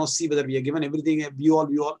 So let us now see whether we are given everything. View all,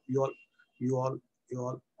 view all, view all, view all, view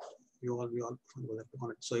all, view all, view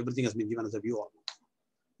all. So everything has been given as a view all.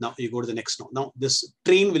 Now you go to the next now. Now this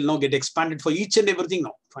train will now get expanded for each and everything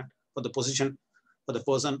now. Fine. For the position, for the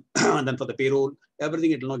person, and then for the payroll,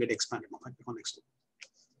 everything it will now get expanded now. Fine. Click on next.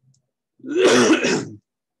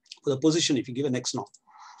 For the position, if you give a next now,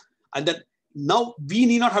 and then now we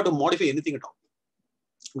need not have to modify anything at all.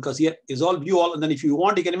 Because here is all view all, and then if you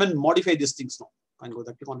want, you can even modify these things now. Fine, go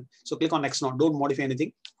there, click on it. So click on next now. Don't modify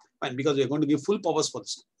anything. Fine, because we are going to give full powers for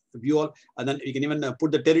this. View all, and then you can even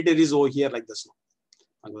put the territories over here like this now.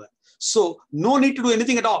 Fine, go there. So no need to do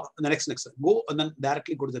anything at all. And the next go and then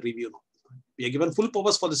directly go to the review now. We are given full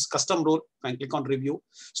powers for this custom role. Fine, click on review.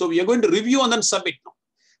 So we are going to review and then submit now.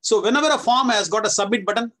 So whenever a form has got a submit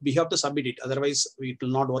button, we have to submit it. Otherwise, it will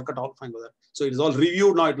not work at all. Fine with that. So it is all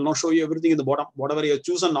reviewed now. It will not show you everything in the bottom, whatever you have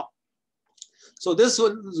chosen now. So this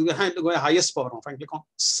will go highest power now. Fine, click on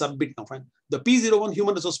submit now. Fine. The P01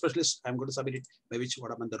 human resource specialist, I'm going to submit it, by which what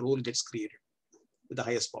happened, the role gets created with the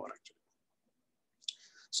highest power actually.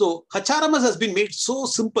 So HRMS has been made so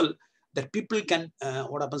simple that people can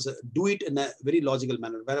do it in a very logical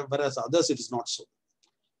manner, whereas others it is not so.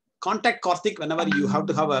 Contact Karthik whenever you have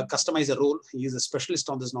to have a customize a role. He is a specialist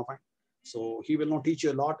on this now. Fine. So he will not teach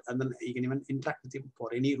you a lot, and then you can even interact with him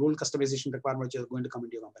for any role customization requirement which is going to come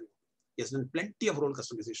into your company. He has done plenty of role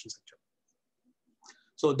customizations actually.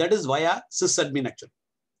 So that is via sysadmin actually.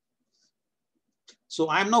 So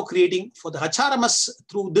I am now creating for the HRMS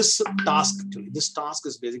through this task actually. This task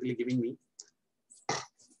is basically giving me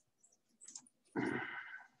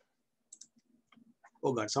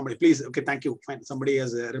oh God, somebody please. Okay, thank you. Fine. Somebody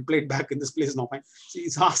has replied back in this place now. Fine. So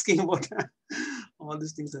he's asking about all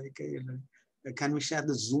these things. Okay, can we share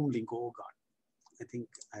the Zoom link? Oh God, I think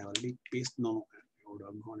I already pasted. No, I would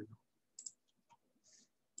have gone.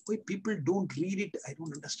 Why people don't read it? I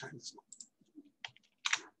don't understand this now.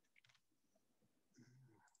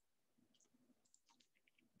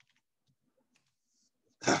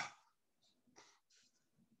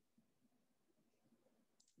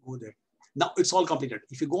 Go there. Now it's all completed.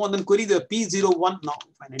 If you go on and query the P01 now,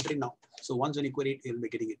 fine, enter it now. So once when you query it, you'll be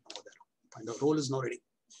getting it over there. Fine, the role is now ready.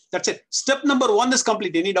 That's it. Step number 1 is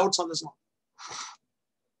complete. Any doubts on this now?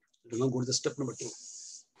 Do not go to the step number 2.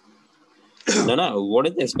 Nana, what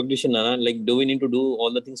is the expectation, Nana? Like, do we need to do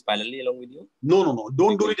all the things parallelly along with you? No.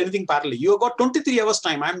 Don't do it anything parallelly. You have got 23 hours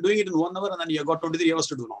time. I'm doing it in 1 hour, and then you have got 23 hours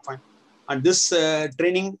to do now. Fine. And this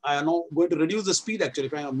training, I am now going to reduce the speed actually.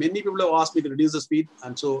 Many people have asked me to reduce the speed,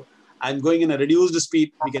 and so I'm going in a reduced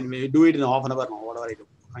speed. We can do it in half an hour now, whatever I do.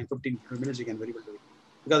 Fine, 15 minutes, you can very well do it.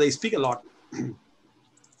 Because I speak a lot.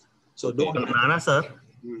 So don't. Nana, sir.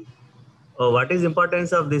 What is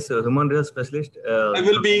importance of this human resource specialist? I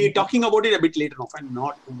will be talking about it a bit later now. Fine,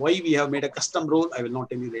 not why we have made a custom role. I will not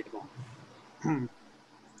tell you later on.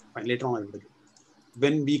 Fine, later on I will tell you.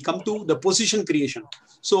 When we come to the position creation.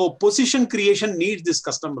 So position creation needs this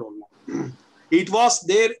custom role now. It was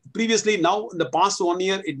there previously. Now in the past 1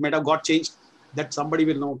 year, it might have got changed. That somebody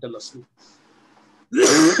will now tell us.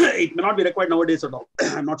 It may not be required nowadays at all.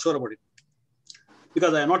 I'm not sure about it.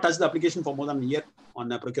 Because I have not touched the application for more than a year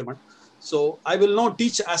on procurement. So I will now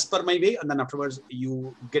teach as per my way, and then afterwards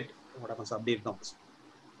you get what happens update numbers.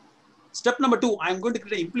 Step number 2, I'm going to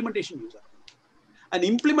create an implementation user. An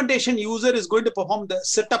implementation user is going to perform the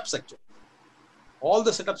setup section. All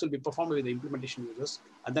the setups will be performed with the implementation users,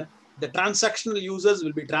 and then the transactional users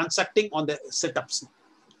will be transacting on the setups.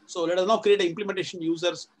 So let us now create an implementation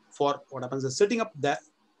users for what happens is setting up the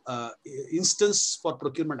instance for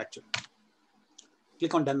procurement actually.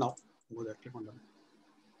 Click on done now. Go there, click on done.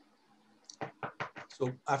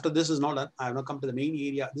 So after this is not done, I have now come to the main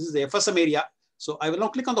area. This is the FSM area. So I will now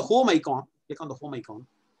click on the home icon,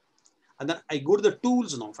 and then I go to the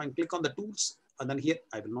tools now. Fine, click on the tools, and then here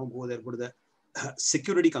I will now go there, go to the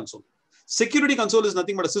security console. Security console is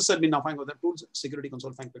nothing but a sysadmin now. Fine, go to the tools, security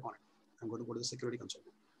console, fine, click on it. I'm going to go to the security console.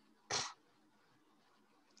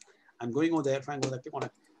 I'm going over there, fine, go there, click on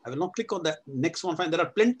it. I will now click on the next one, fine. There are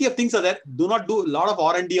plenty of things are there. Do not do a lot of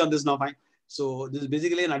R&D on this now, fine. So this is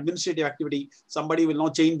basically an administrative activity. Somebody will now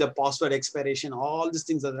change the password expiration. All these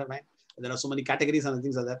things are there, fine. There are so many categories and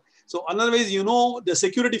things are there. So otherwise, you know the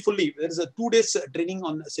security fully. There is a 2 days training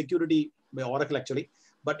on security by Oracle actually.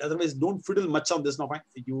 But otherwise, don't fiddle much on this now, fine.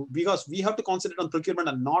 Because we have to concentrate on procurement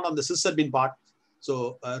and not on the sysadmin part.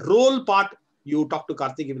 So role part, you talk to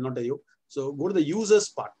Karthik, he will not tell you. So go to the users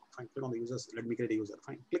part. Fine, click on the users. Let me create a user.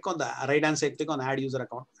 Fine. Click on the right hand side, click on add user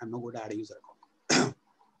account. I'm now going to add a user account.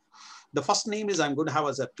 The first name is I'm going to have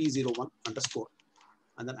as a P01 underscore.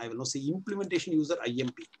 And then I will now say implementation user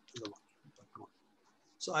IMP.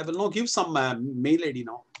 So I will now give some mail ID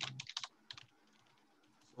now.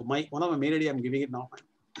 So one of my mail ID, I'm giving it now.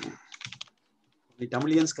 The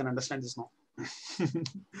Tamilians can understand this now.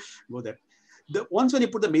 Go there. Once when you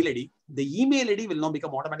put the mail ID, the email ID will now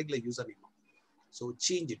become automatically a username now. So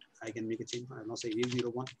change it. I can make a change. I will now say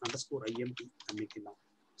A01 underscore IMP. I'm making now.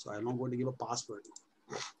 So I'm now going to give a password.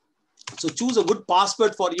 So choose a good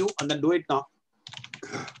password for you and then do it now.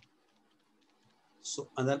 So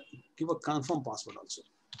and then give a confirm password also.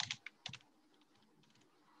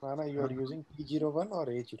 Nana, you are using P01 or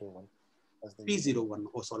A01? P01.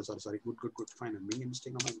 Oh, sorry. Good. Fine. I'm making a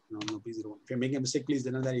mistake. No, P01. If you're making a mistake, please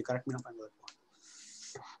then you correct me.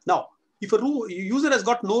 Now, if a user has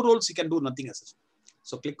got no roles, he can do nothing as such.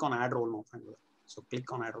 So click on add role now. So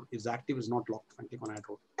click on add role. If the active is not locked, click on add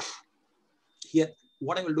role. Here,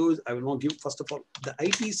 what I will do is I will now give first of all the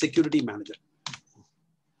IT security manager.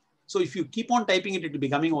 So if you keep on typing it, it will be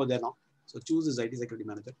coming over there now. So choose this IT security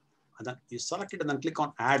manager. And then you select it and then click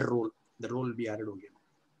on add role. The role will be added over here.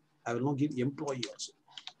 I will now give employee also.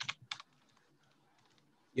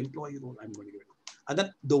 Employee role I'm going to give it. And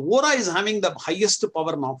then the Aura is having the highest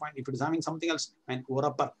power now. Fine. If it is having something else, fine.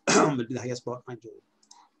 Aura will be the highest power. Fine.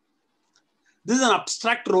 This is an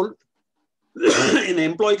abstract role. An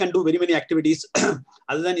employee can do very many activities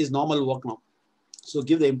other than his normal work now. So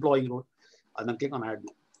give the employee role and then click on add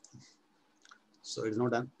now. So it's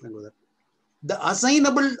not done. Go there. The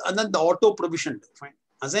assignable and then the auto provisioned. Fine.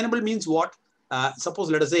 Assignable means what?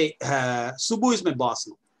 Suppose let us say Subbu is my boss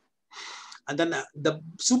now. And then the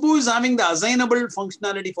Subbu is having the assignable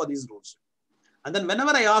functionality for these roles. And then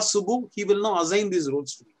whenever I ask Subbu, he will now assign these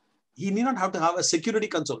roles to me. He need not have to have a security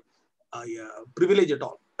console privilege at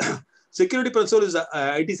all. Security console is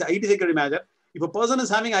IT security manager. If a person is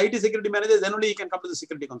having IT security manager, then only he can come to the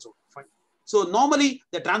security console. Fine. So normally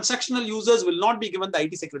the transactional users will not be given the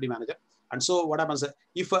IT security manager. And so what happens,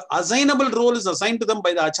 if an assignable role is assigned to them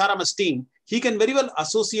by the HRMS team, he can very well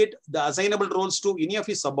associate the assignable roles to any of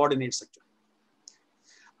his subordinates.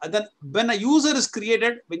 And then when a user is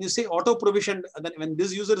created, when you say auto provisioned, and then when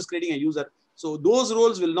this user is creating a user, so those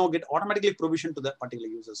roles will now get automatically provisioned to the particular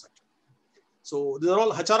user section. So these are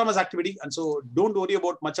all HRMS activity, and so don't worry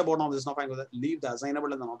much about all this. Now, leave the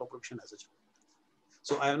assignable and then auto provision as such.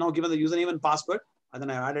 So I have now given the username and password, and then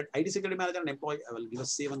I have added IT security manager and employee. I will give a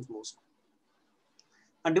save and close.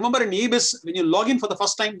 And remember in ABIS, when you log in for the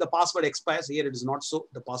first time, the password expires. Here it is not so.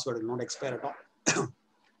 The password will not expire at all.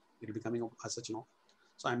 It will be coming up as such now.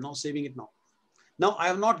 So I'm now saving it now. Now I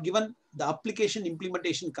have not given the application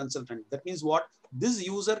implementation consultant. That means what? This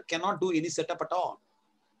user cannot do any setup at all.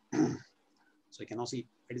 So you can now see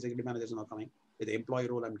IT security manager is now coming with the employee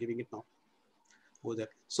role. I'm giving it now. Go there.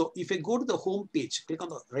 So if I go to the home page, click on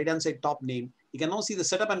the right hand side top name, you can now see the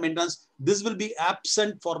setup and maintenance. This will be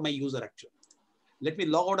absent for my user actually. Let me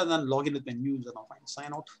log out and then log in with my new user now. Fine.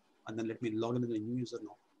 Sign out and then let me log in with my new user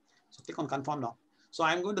now. So click on confirm now. So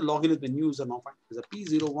I'm going to log in with my new user now. Fine. There's a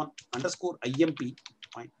P01_IMP.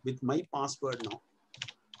 Fine. With my password now.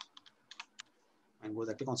 And go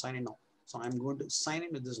there. Click on sign in now. So I'm going to sign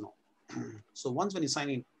in with this now. So once when you sign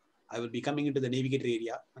in, I will be coming into the navigator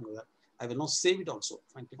area and go there. I will now save it also.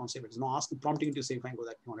 Fine, click on save it. It's now asking, prompting you to save. Fine, go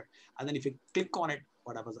there, click on it. And then if you click on it,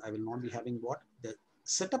 what happens? I will not be having what? The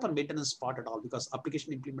setup and maintenance part at all because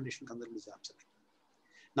application implementation consultant is absent.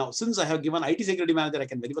 Now, since I have given IT security manager, I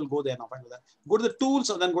can very well go there now. Fine, go there. Go to the tools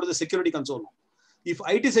and then go to the security console now. If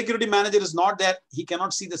IT security manager is not there, he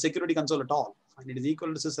cannot see the security console at all. And it is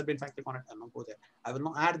equal to sysadmin. In fact, click on it. I will not go there. I will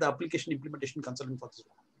now add the application implementation consultant for this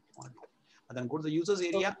one. And then go to the users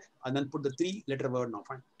area and then put the 3-letter word now.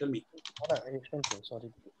 Fine. Tell me.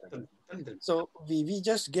 Sorry. So we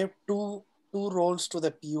just gave two roles to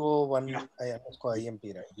the PO1 IMP,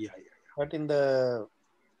 right? Yeah. But in the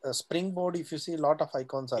Springboard, if you see a lot of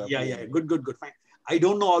icons are Good. Fine. I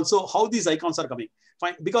don't know also how these icons are coming.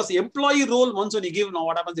 Fine. Because the employee role, once when you give now,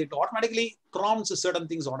 what happens? It automatically prompts certain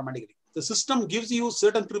things automatically. The system gives you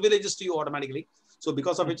certain privileges to you automatically. So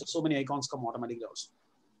because of which so many icons come automatically also.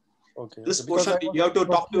 Okay. This portion you have to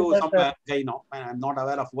talk to some guy now. I'm not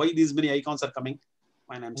aware of why these many icons are coming.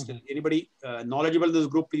 And I'm still anybody knowledgeable in this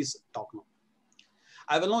group, please talk now.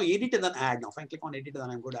 I will now edit and then add now. Fine, click on edit and then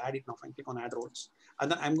I'm going to add it now. Fine, click on add roles. And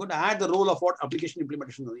then I'm going to add the role of what? Application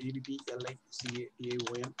implementation. ABP,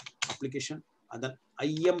 LICATAOM, application, and then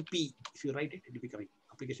IMP. If you write it, it will be coming.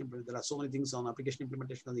 Application, there are so many things on application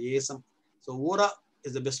implementation on the ASM. So ORA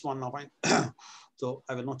is the best one now. Fine. So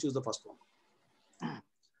I will not choose the first one.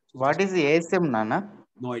 What is the ASM, Nana?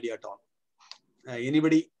 No idea at all.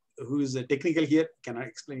 Anybody who is technical here can I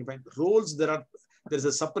explain? Roles, there's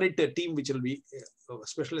a separate team which will be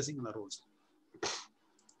specializing in the roles.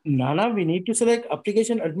 Nana, we need to select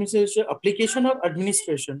application administration, application or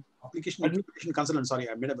administration. Application implementation consultant. Sorry,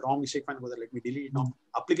 I made a wrong mistake. Fine, let me delete it now.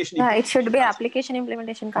 Application. Yeah, it should be application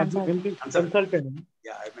implementation consultant. Consultant.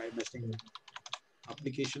 Yeah, I made a mistake.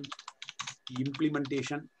 Application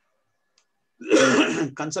implementation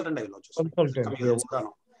consultant. I will not choose.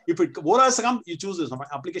 Consultant. If it ORA has come, you choose this.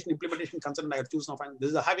 Application implementation consultant, I have choose now.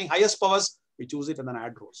 This is having highest powers. We choose it and then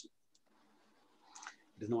add roles.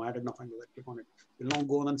 It is now added now. Click on it. We'll now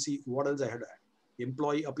go on and see what else I had to add.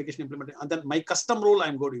 Employee application implementation, and then my custom role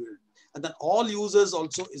I'm going to use. And then all users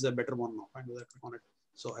also is a better one now. Fine, click on it.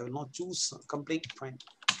 So I will not choose complete. Fine,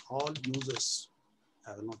 all users.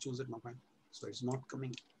 I will not choose it now. Fine. So it's not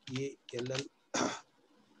coming. ALL.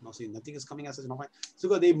 Now see, nothing is coming as such now. Fine.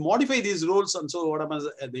 So they modify these roles, and so what happens?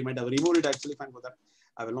 They might have removed it actually. Fine for that.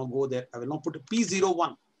 I will not go there. I will not put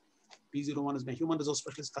P01. P01 is my human resource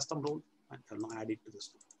specialist custom role. I will not add it to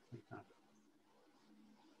this.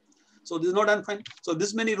 So this is not done. Fine. So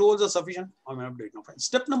this many roles are sufficient. I'm going to update now. Fine.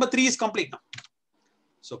 Step number 3 is complete now.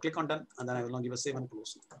 So click on done, and then I will now give a save and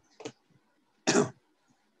close.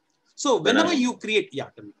 So whenever you create,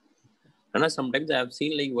 tell me. And sometimes I have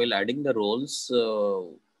seen while adding the roles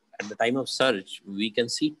at the time of search, we can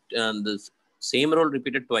see this same role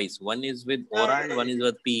repeated twice. One is with Aura and one is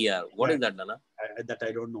with PER. What is that, Nana? That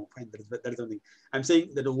I don't know. Fine, that is something. I'm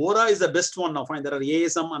saying that Aura is the best one now. Fine, there are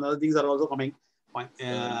ASM and other things are also coming. Fine.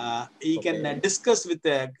 He can discuss with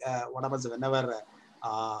what happens whenever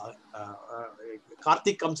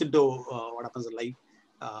Karthik comes into what happens live.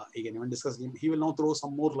 He can even discuss him. He will now throw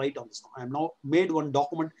some more light on this. I have now made one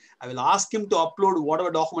document. I will ask him to upload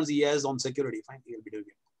whatever documents he has on security. Fine, he will be doing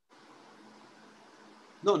it.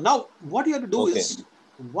 No, now what you have to do is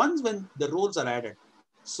once when the roles are added.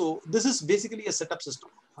 So this is basically a setup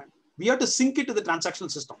system. Fine. We have to sync it to the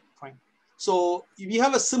transactional system. Fine. So we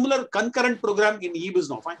have a similar concurrent program in eBiz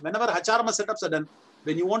now. Fine. Whenever HRMS setups are done,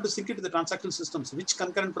 when you want to sync it to the transactional systems, which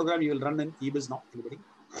concurrent program you will run in eBiz now? Anybody?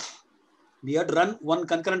 We have to run one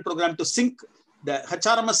concurrent program to sync the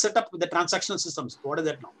HRMS setup with the transactional systems. What is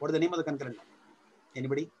that now? What is the name of the concurrent now?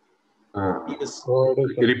 Anybody?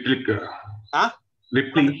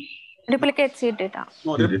 Replicate seed data.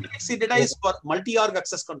 No, replicate seed data is for multi-org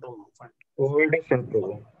access control now. Fine.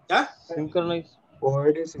 Yeah? Synchronize. No.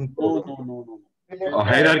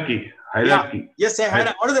 Hierarchy. Yeah. Yes,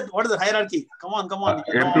 hierarchy. What is the hierarchy? Come on.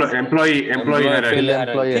 Employee hierarchy. Fill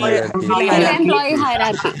employee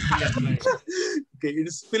hierarchy. Okay, it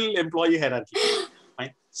is fill employee hierarchy.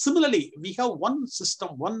 Fine. Similarly, we have one system,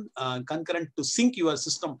 one concurrent to sync your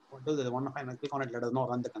system. What is the one? Fine, I click on it. Let us now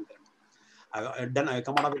run the concurrent. I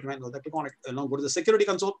come out of it. Click on it. Go to the security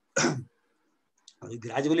console.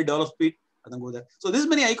 Gradually develop speed. And then go there. So this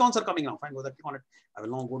many icons are coming now. Fine, go there, click on it. I will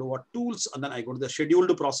now go to what tools, and then I go to the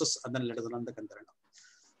scheduled process, and then let us run the concurrent.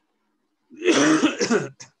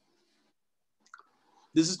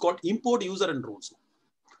 This is called import user and roles.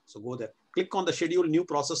 So go there, click on the schedule new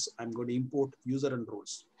process. I'm going to import user and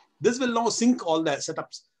roles. This will now sync all the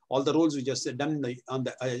setups, all the roles we just done on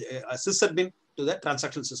the sysadmin to the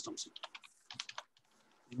transactional systems.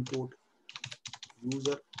 Import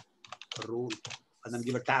user role, and then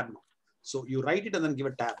give a tab now. So you write it and then give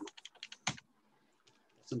a tab now.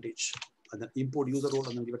 Percentage, and then import user role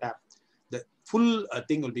and then give a tab. The full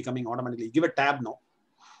thing will be coming automatically. Give a tab now.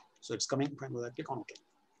 So it's coming. Click on OK.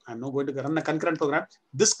 I'm now going to run a concurrent program.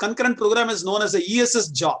 This concurrent program is known as a ESS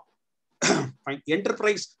job. Fine.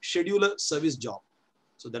 Enterprise Scheduler Service Job.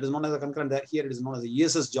 So that is known as a concurrent there. Here it is known as the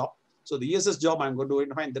ESS job. So the ESS job I'm going to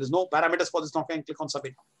find. There is no parameters for this now. Click on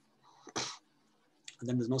submit. And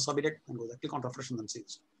then there's no submit. And go there. Click on refresh and then see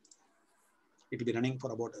this. It will be running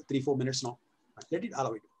for about 3-4 minutes now. Let it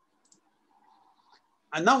allow it.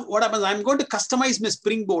 And now what happens? I'm going to customize my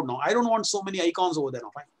springboard now. I don't want so many icons over there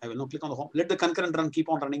now. Fine. I will now click on the home. Let the concurrent run keep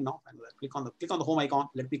on running now. And click on the home icon.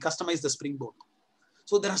 Let me customize the springboard.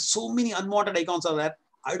 So there are so many unwanted icons are there.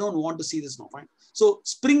 I don't want to see this now. Fine. So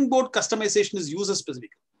springboard customization is user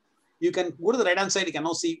specific. You can go to the right hand side. You can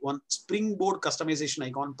now see one springboard customization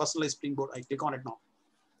icon, personalized springboard. I click on it now.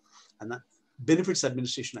 And then benefits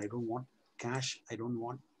administration. I don't want. Cache, I don't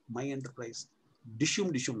want. My enterprise.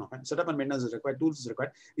 Dissume now. Setup and maintenance is required. Tools is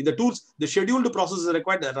required. In the tools, the scheduled process is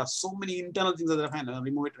required. There are so many internal things that are fine.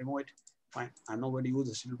 Remove it. Fine. I'm not going to use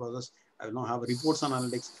the scheduled process. I will now have reports and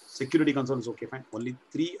analytics. Security console is okay. Fine. Only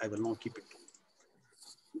 3. I will now keep it.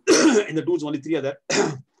 In the tools, only 3 are there.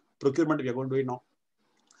 Procurement, we are going to do it now.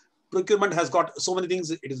 Procurement has got so many things.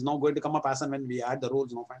 It is now going to come up as and when we add the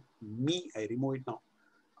roles. Now, fine. Me, I remove it now.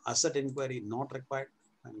 Asset inquiry, not required.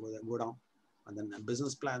 And go down. And then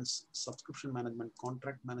business plans, subscription management,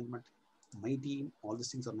 contract management, my team, all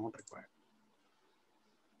these things are not required.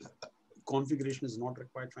 Configuration is not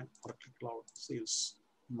required. Fine. Oracle Cloud, sales,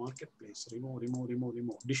 marketplace, remove.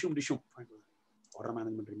 Dissume. Fine. Order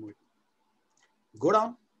management, remove it. Go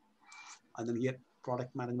down. And then here,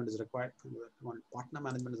 product management is required. Partner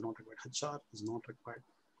management is not required. HR is not required.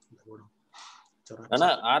 Go down.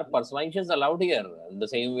 Nana, are personalizations allowed here? The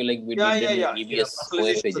same way like we did in EBS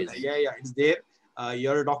OA pages. Yeah, it's there.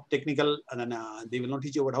 You're doc technical, and then they will not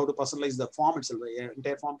teach you about how to personalize the form itself. The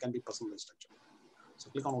entire form can be personalized structure. So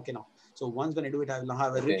click on OK now. So once when I do it, I will now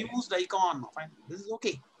have a reduced icon. Fine. This is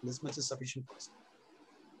okay. This much is sufficient for us.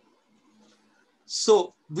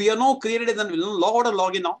 So we are now created it, then we'll log out or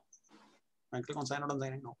log in now. And click on sign out and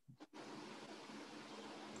sign in now.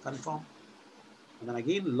 Confirm. And then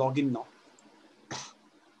again log in now.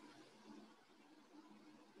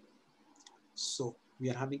 So we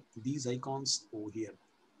are having these icons over here.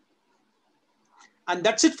 And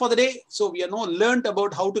that's it for the day. So we have now learned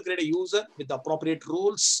about how to create a user with the appropriate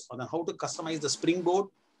roles, and then how to customize the springboard.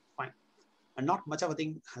 Fine. And not much of a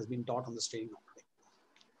thing has been taught on the training today.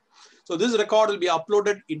 So this record will be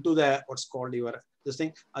uploaded into the what's called this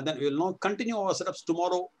thing. And then we will now continue our setups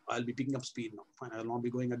tomorrow. I'll be picking up speed now. Fine. I will not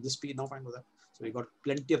be going at this speed now. Fine with that. So we got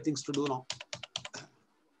plenty of things to do now.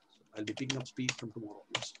 I'll be picking up speed from tomorrow.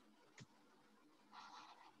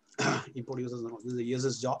 Import users. This is a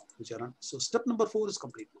user's job which I run. So step number 4 is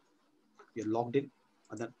complete. We are logged in,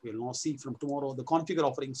 and then we'll now see from tomorrow the configure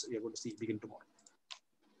offerings. We are going to see begin tomorrow.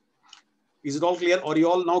 Is it all clear? Or are you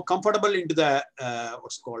all now comfortable into the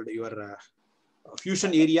what's called your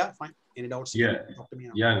Fusion area? Fine. Any doubts? Yeah. Talk to me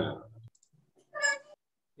now. Yeah.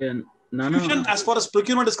 Yeah, Nana. Fusion, as far as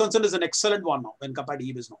procurement is concerned, is an excellent one now when compared to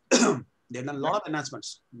eBiz now. They've done a lot of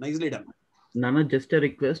enhancements. Nicely done. Nana, just a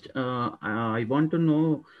request. I want to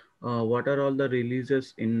know what are all the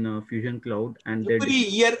releases in Fusion Cloud, and every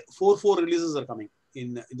year 4 releases are coming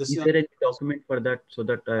in this is year. there any document for that so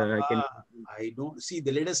that I can? I don't see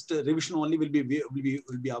the latest revision only will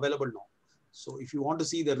be available now. So if you want to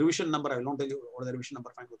see the revision number, I will not tell you what the revision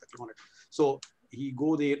number. Fine, click on it. So he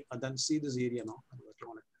go there and then see this area now. Click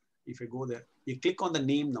on it. If you go there, you click on the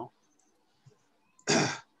name now.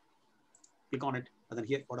 Click on it, and then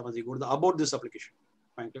here, what happens? You go to the about this application.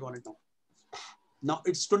 Fine, click on it now. Now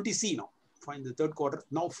it's 20C now. Find the 3rd quarter.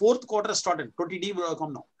 Now 4th quarter has started. 20D will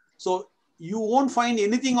come now. So you won't find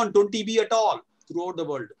anything on 20B at all throughout the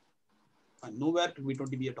world. And nowhere to be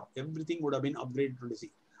 20B at all. Everything would have been upgraded to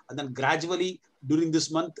 20C. And then gradually during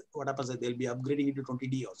this month, what happens is they'll be upgrading it to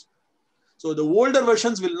 20D also. So the older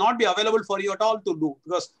versions will not be available for you at all to do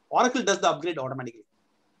because Oracle does the upgrade automatically.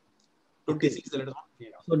 26 the later on. Yeah.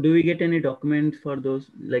 So do we get any documents for those,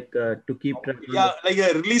 like to keep track? Yeah, like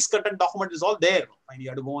a release content document is all there. And you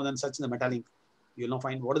have to go on and search in the meta link. You'll now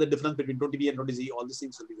find what is the difference between 20B and 20Z. All these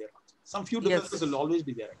things will be there. Some few differences will always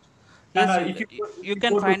be there. Yes, you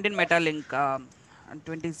can find in Metalink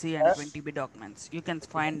 20C and 20B documents. You can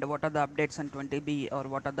find what are the updates on 20B or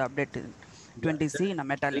what are the updates in 20C in a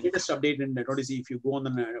Metalink. Latest update in 20C. If you go on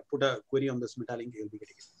and put a query on this Metalink, you'll be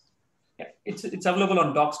getting it. Yeah, it's available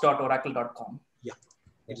on docs.oracle.com. Yeah,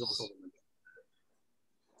 it's also available.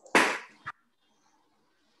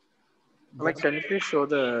 Like, can you please show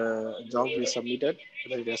the job we submitted,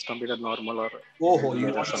 whether it has completed normal or? Oh,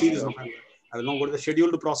 you want to see this now? I will now go to the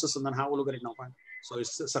scheduled process and then have a look at it now. So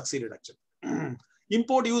it's succeeded actually.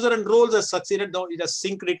 Import user and roles has succeeded. Though it has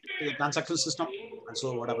synced it to the transaction system. And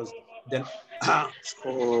so what happens then?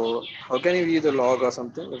 So how can you view the log or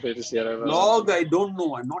something? If it is here. Log, I don't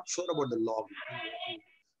know. I'm not sure about the log.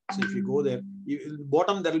 So if you go there,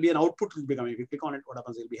 bottom there will be an output will be coming. If you click on it, what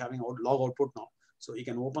happens? You'll be having log output now. So you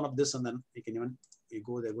can open up this and then you can even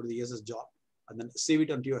go there, go to the ESS job, and then save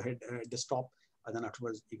it onto your desktop, and then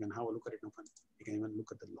afterwards you can have a look at it. You can even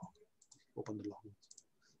look at the log, open the log.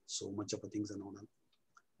 So much of the things are now done.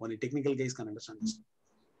 Only technical guys can understand this.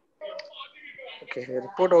 Okay,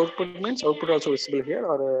 report output means output also visible here,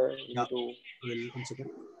 or yeah. Well, 1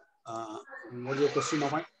 second. What's your question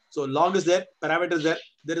now? So log is there, parameters there.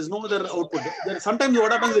 There is no other output. There sometimes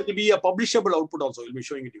what happens, it will be a publishable output also. We'll be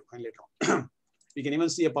showing it to you later on. We can even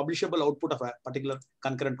see a publishable output of a particular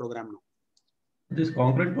concurrent program now. This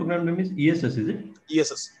concurrent program name is ESS, is it?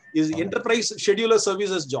 ESS is Enterprise Scheduler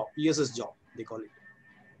Services Job. ESS job, they call it.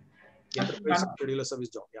 Enterprise Scheduler Service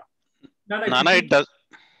Job, yeah. Nana, it does.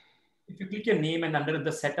 If you click your name and under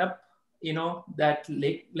the setup, you know, that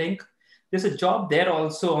link, there's a job there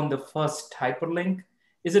also on the first hyperlink.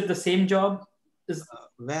 Is it the same job?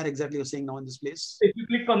 Where exactly you're saying now in this place? If you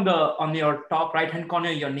click on your top right hand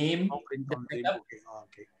corner, your name,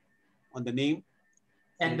 okay. On the name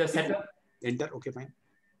and the setup. Enter. Okay, fine.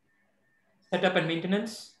 Setup and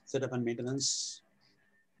maintenance. Setup and maintenance.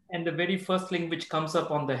 And the very first link which comes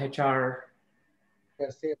up on the HR.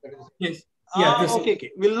 Yes. Yeah.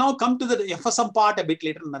 Okay. We'll now come to the FSM part a bit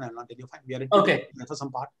later, and then I'll not tell you. Fine. We are okay. The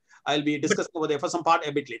FSM part. I'll be discussing about the FSM part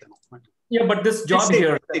a bit later now. Yeah, but this job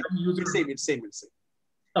here. It's same.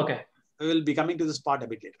 Okay. We will be coming to this part a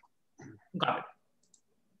bit later. Got it.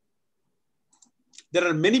 There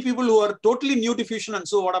are many people who are totally new to Fusion, and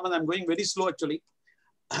so what happens? I'm going very slow actually.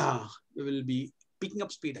 We will be picking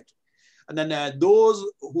up speed actually. And then those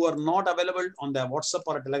who are not available on the WhatsApp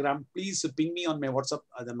or Telegram, please ping me on my WhatsApp.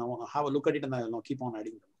 And then I'll have a look at it and I'll keep on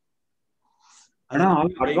adding them.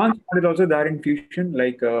 Advanced is also there in Fusion,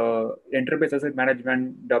 like enterprise asset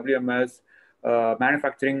management, WMS,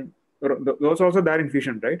 manufacturing. Those are also there in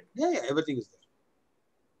Fusion, right? Yeah, everything is there.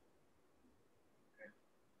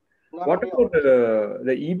 What about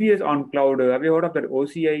the EBS on cloud? Have you heard of that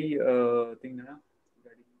OCI thing?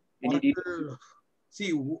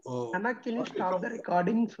 See, Anna, can you stop the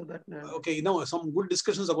recording so that? Okay, no, some good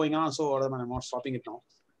discussions are going on, so I'm not stopping it now.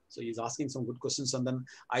 So he's asking some good questions, and then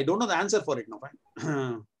I don't know the answer for it now.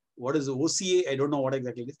 Fine. What is the OCA? I don't know what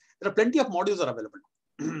exactly it is. There are plenty of modules are available.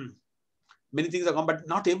 Many things have come, but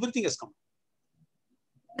not everything has come.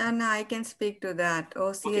 And I can speak to that.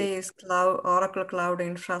 OCA is Oracle Cloud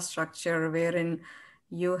Infrastructure, wherein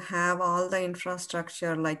you have all the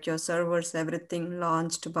infrastructure like your servers, everything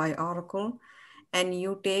launched by Oracle, and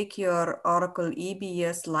you take your Oracle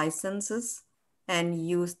EBS licenses and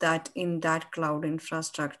use that in that cloud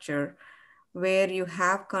infrastructure. Where you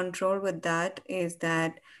have control with that is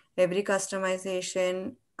that every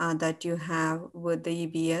customization that you have with the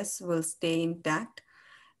EBS will stay intact.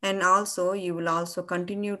 And also, you will also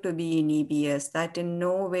continue to be in EBS. That in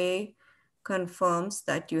no way confirms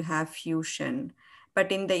that you have Fusion.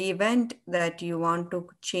 But in the event that you want to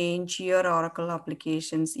change your Oracle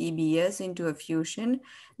applications EBS into a Fusion,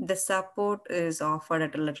 the support is offered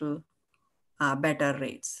at a little better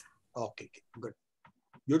rates. Okay, good.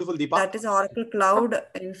 Beautiful, Deepa. That is Oracle Cloud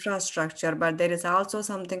Infrastructure, but there is also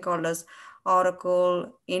something called as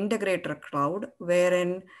Oracle Integrator Cloud,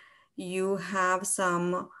 wherein you have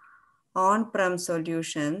some on-prem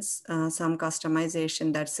solutions, some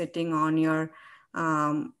customization that's sitting on your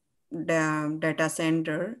data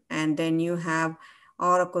center, and then you have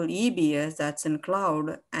Oracle EBS that's in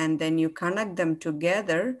cloud, and then you connect them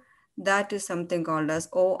together. That is something called as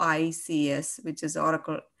OICS, which is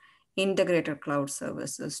Oracle Integrated Cloud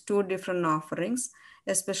Services. Two different offerings,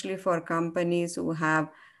 especially for companies who have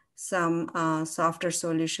some software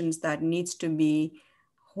solutions that needs to be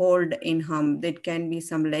hold in hum. There can be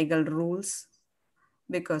some legal rules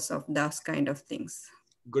because of those kind of things.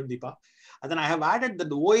 Good, Deepa. And then I have added the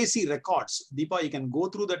OAC records. Deepa, you can go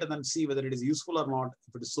through that and then see whether it is useful or not.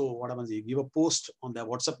 If it is so, what happens? You give a post on the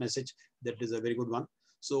WhatsApp message. That is a very good one.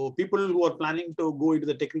 So people who are planning to go into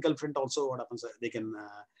the technical front also, what happens? They can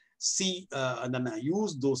see and then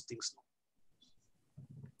use those things now.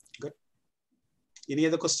 Good. Any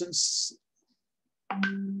other questions?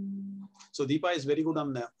 So Deepa is very good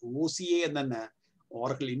on the OCA and then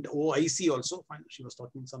Oracle OIC also. Fine. She was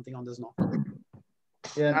talking something on this now.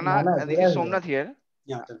 Yeah, Nana, this is Somnath here.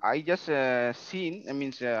 Yeah, I just seen, I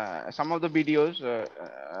mean, some of the videos,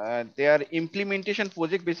 they are implementation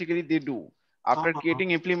project basically they do after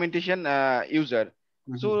creating implementation user.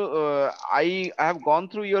 So I have gone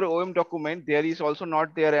through your OM document. There is also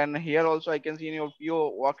not there, and here also I can see in your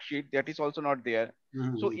PO worksheet that is also not there.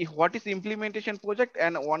 So what is the implementation project?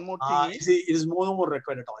 And one more thing is, it is no more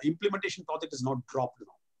required at all. Implementation project is not dropped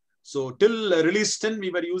now. So till release 10, we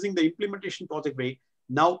were using the implementation project way.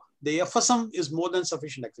 Now the FSM is more than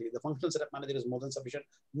sufficient. Actually, the functional setup manager is more than sufficient.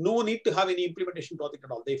 No need to have any implementation project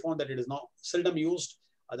at all. They found that it is not seldom used,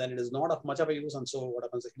 then it is not of much of a use, and so what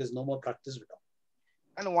happens? It is no more practiced at all.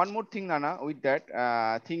 And one more thing, Nana, with that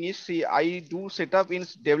thing is, see, I do set up in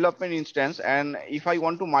development instance, and if I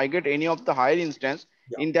want to migrate any of the higher instance,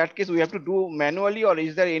 in that case, we have to do manually, or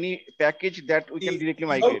is there any package that we can directly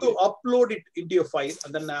migrate? You have to upload it into your file,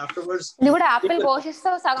 and then afterwards. ఇది కూడా Apple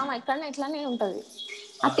పోషిస్తావు సగం ఎక్కడనే ఇట్లానే ఉంటది.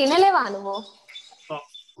 అది తినలేవా నువ్వు?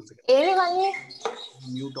 ఏది అన్ని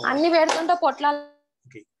అన్ని పెడుతుంటే పొట్లాలు.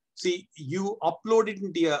 Okay. See, you upload it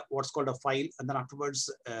into what's called a file, and then afterwards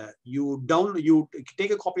you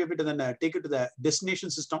take a copy of it and then take it to the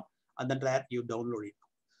destination system, and then there you download it.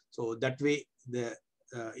 So that way the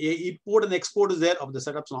import and export is there of the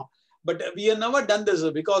setups now. But we have never done this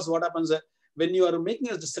because what happens when you are making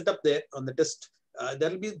a setup there on the test, there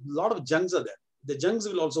will be a lot of junks are there. The junks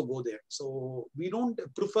will also go there. So we don't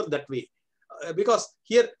prefer that way. Because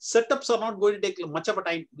here setups are not going to take much of a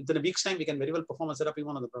time. Within a week's time, we can very well perform a setup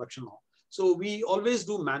even on the production now. So we always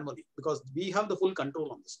do manually because we have the full control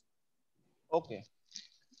on this. Okay.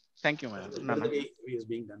 Thank you, man. That's the way it is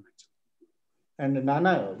being done. Actually. And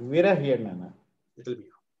Nana, we are here, Nana. It will be.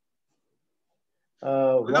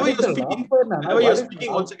 Whenever you're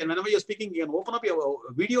speaking, once again, whenever you're speaking, you can open up your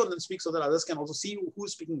video and then speak so that others can also see who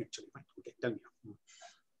is speaking actually. Okay, tell me.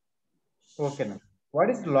 Okay, Nana. What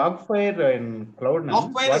is Logfire in cloud now?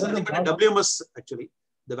 Logfire is nothing but a WMS actually.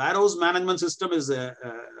 The warehouse management system is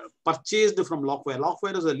purchased from Logfire.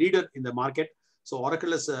 Logfire is a leader in the market. So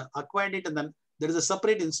Oracle has acquired it, and then there is a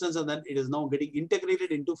separate instance, and then it is now getting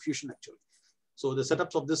integrated into Fusion actually. So the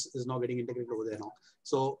setups of this is now getting integrated over there now.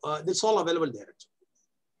 So it's all available there actually.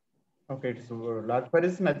 Okay, so Logfire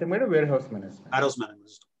is nothing but a warehouse management. Warehouse management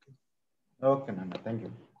system. Okay, Nana. Thank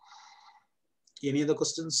you. Any other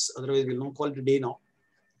questions? Otherwise, we'll now call it a day now.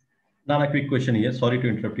 Nana, quick question here. Sorry to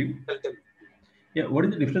interrupt you. Yeah, what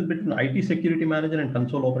is the difference between IT security manager and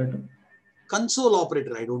console operator? Console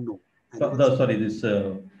operator, I don't know. Sorry, this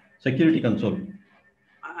security console.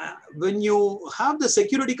 When you have the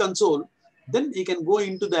security console, then you can go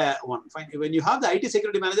into the one. Fine. When you have the IT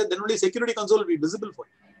security manager, then only security console will be visible for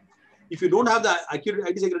you. If you don't have the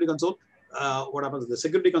IT security console, what happens? The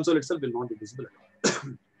security console itself will not be visible at all.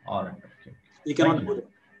 All right. Okay. You cannot go there.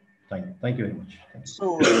 Thank you very much.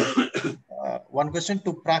 So one question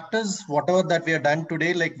to practice whatever that we have done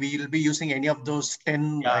today, like we will be using any of those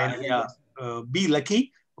 10 elements. Be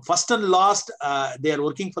lucky. First and last, they are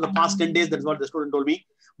working for the past 10 days. That's what the student told me.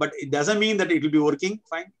 But it doesn't mean that it will be working.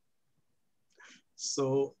 Fine.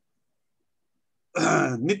 So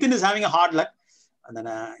Nitin is having a hard luck. And then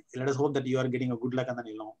let us hope that you are getting a good luck and then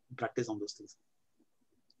practice on those things.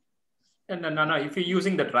 And no, if you're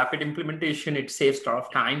using that rapid implementation, it saves a lot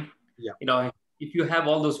of time. Yeah. If you have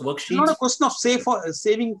all those worksheets. It's not a question of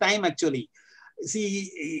saving time actually.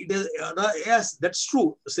 See, yes, that's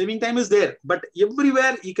true. Saving time is there, but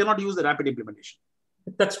everywhere you cannot use the rapid implementation.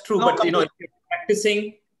 That's true, but if you're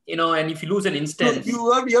practicing, and if you lose an instance,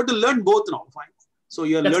 you have to learn both now. Fine. So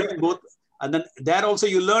you're learning both, and then there also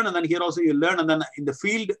you learn, and then here also you learn, and then in the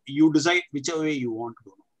field you decide whichever way you want to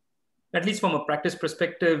go. At least from a practice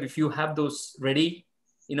perspective, if you have those ready,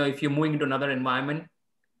 if you're moving into another environment,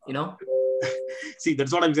 See,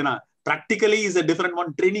 that's what I'm saying. Practically is a different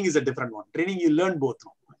one. Training is a different one. Training, you learn both.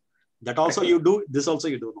 That also you do. This also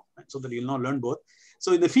you do. So that you'll now learn both.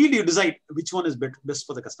 So in the field, you decide which one is best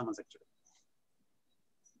for the customers actually.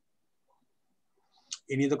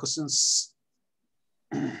 Any other questions?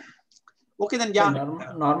 Okay, then yeah.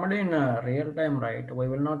 Normally in real time, right, we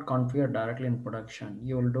will not configure directly in production.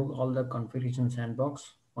 You will do all the configuration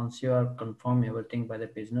sandbox. Once you are confirm everything by the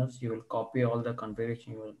business, you will copy all the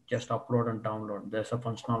configuration. You will just upload and download. There's a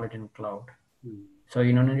functionality in cloud. So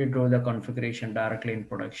you don't need to do the configuration directly in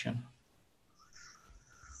production.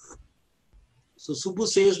 So Subbu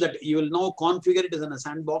says that you will now configure it as in a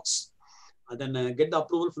sandbox, and then get the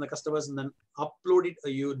approval from the customers, and then upload it.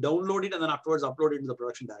 You download it, and then afterwards upload it into the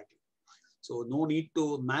production directly. So no need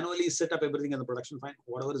to manually set up everything in the production file.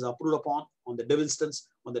 Whatever is approved upon on the dev instance,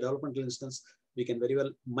 on the developmental instance, we can very well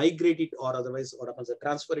migrate it, or otherwise what happens is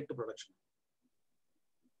transfer it to production.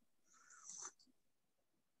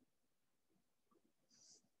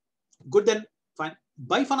 Good then, fine.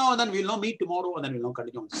 Bye for now, and then we'll now meet tomorrow, and then we'll now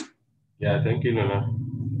continue on this. Yeah, thank you, Nana.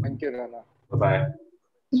 Thank you, Nana. Bye-bye.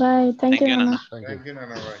 Bye. Thank you, Nana. Thank you,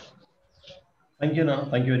 Nana. Bye. Thank you, Nana.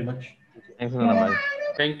 Thank you very much. Thanks, Nana. Bye.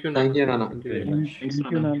 Thank you, Nana. Thank you, Nana. Thank you very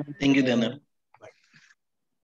much. Thank you, Nana.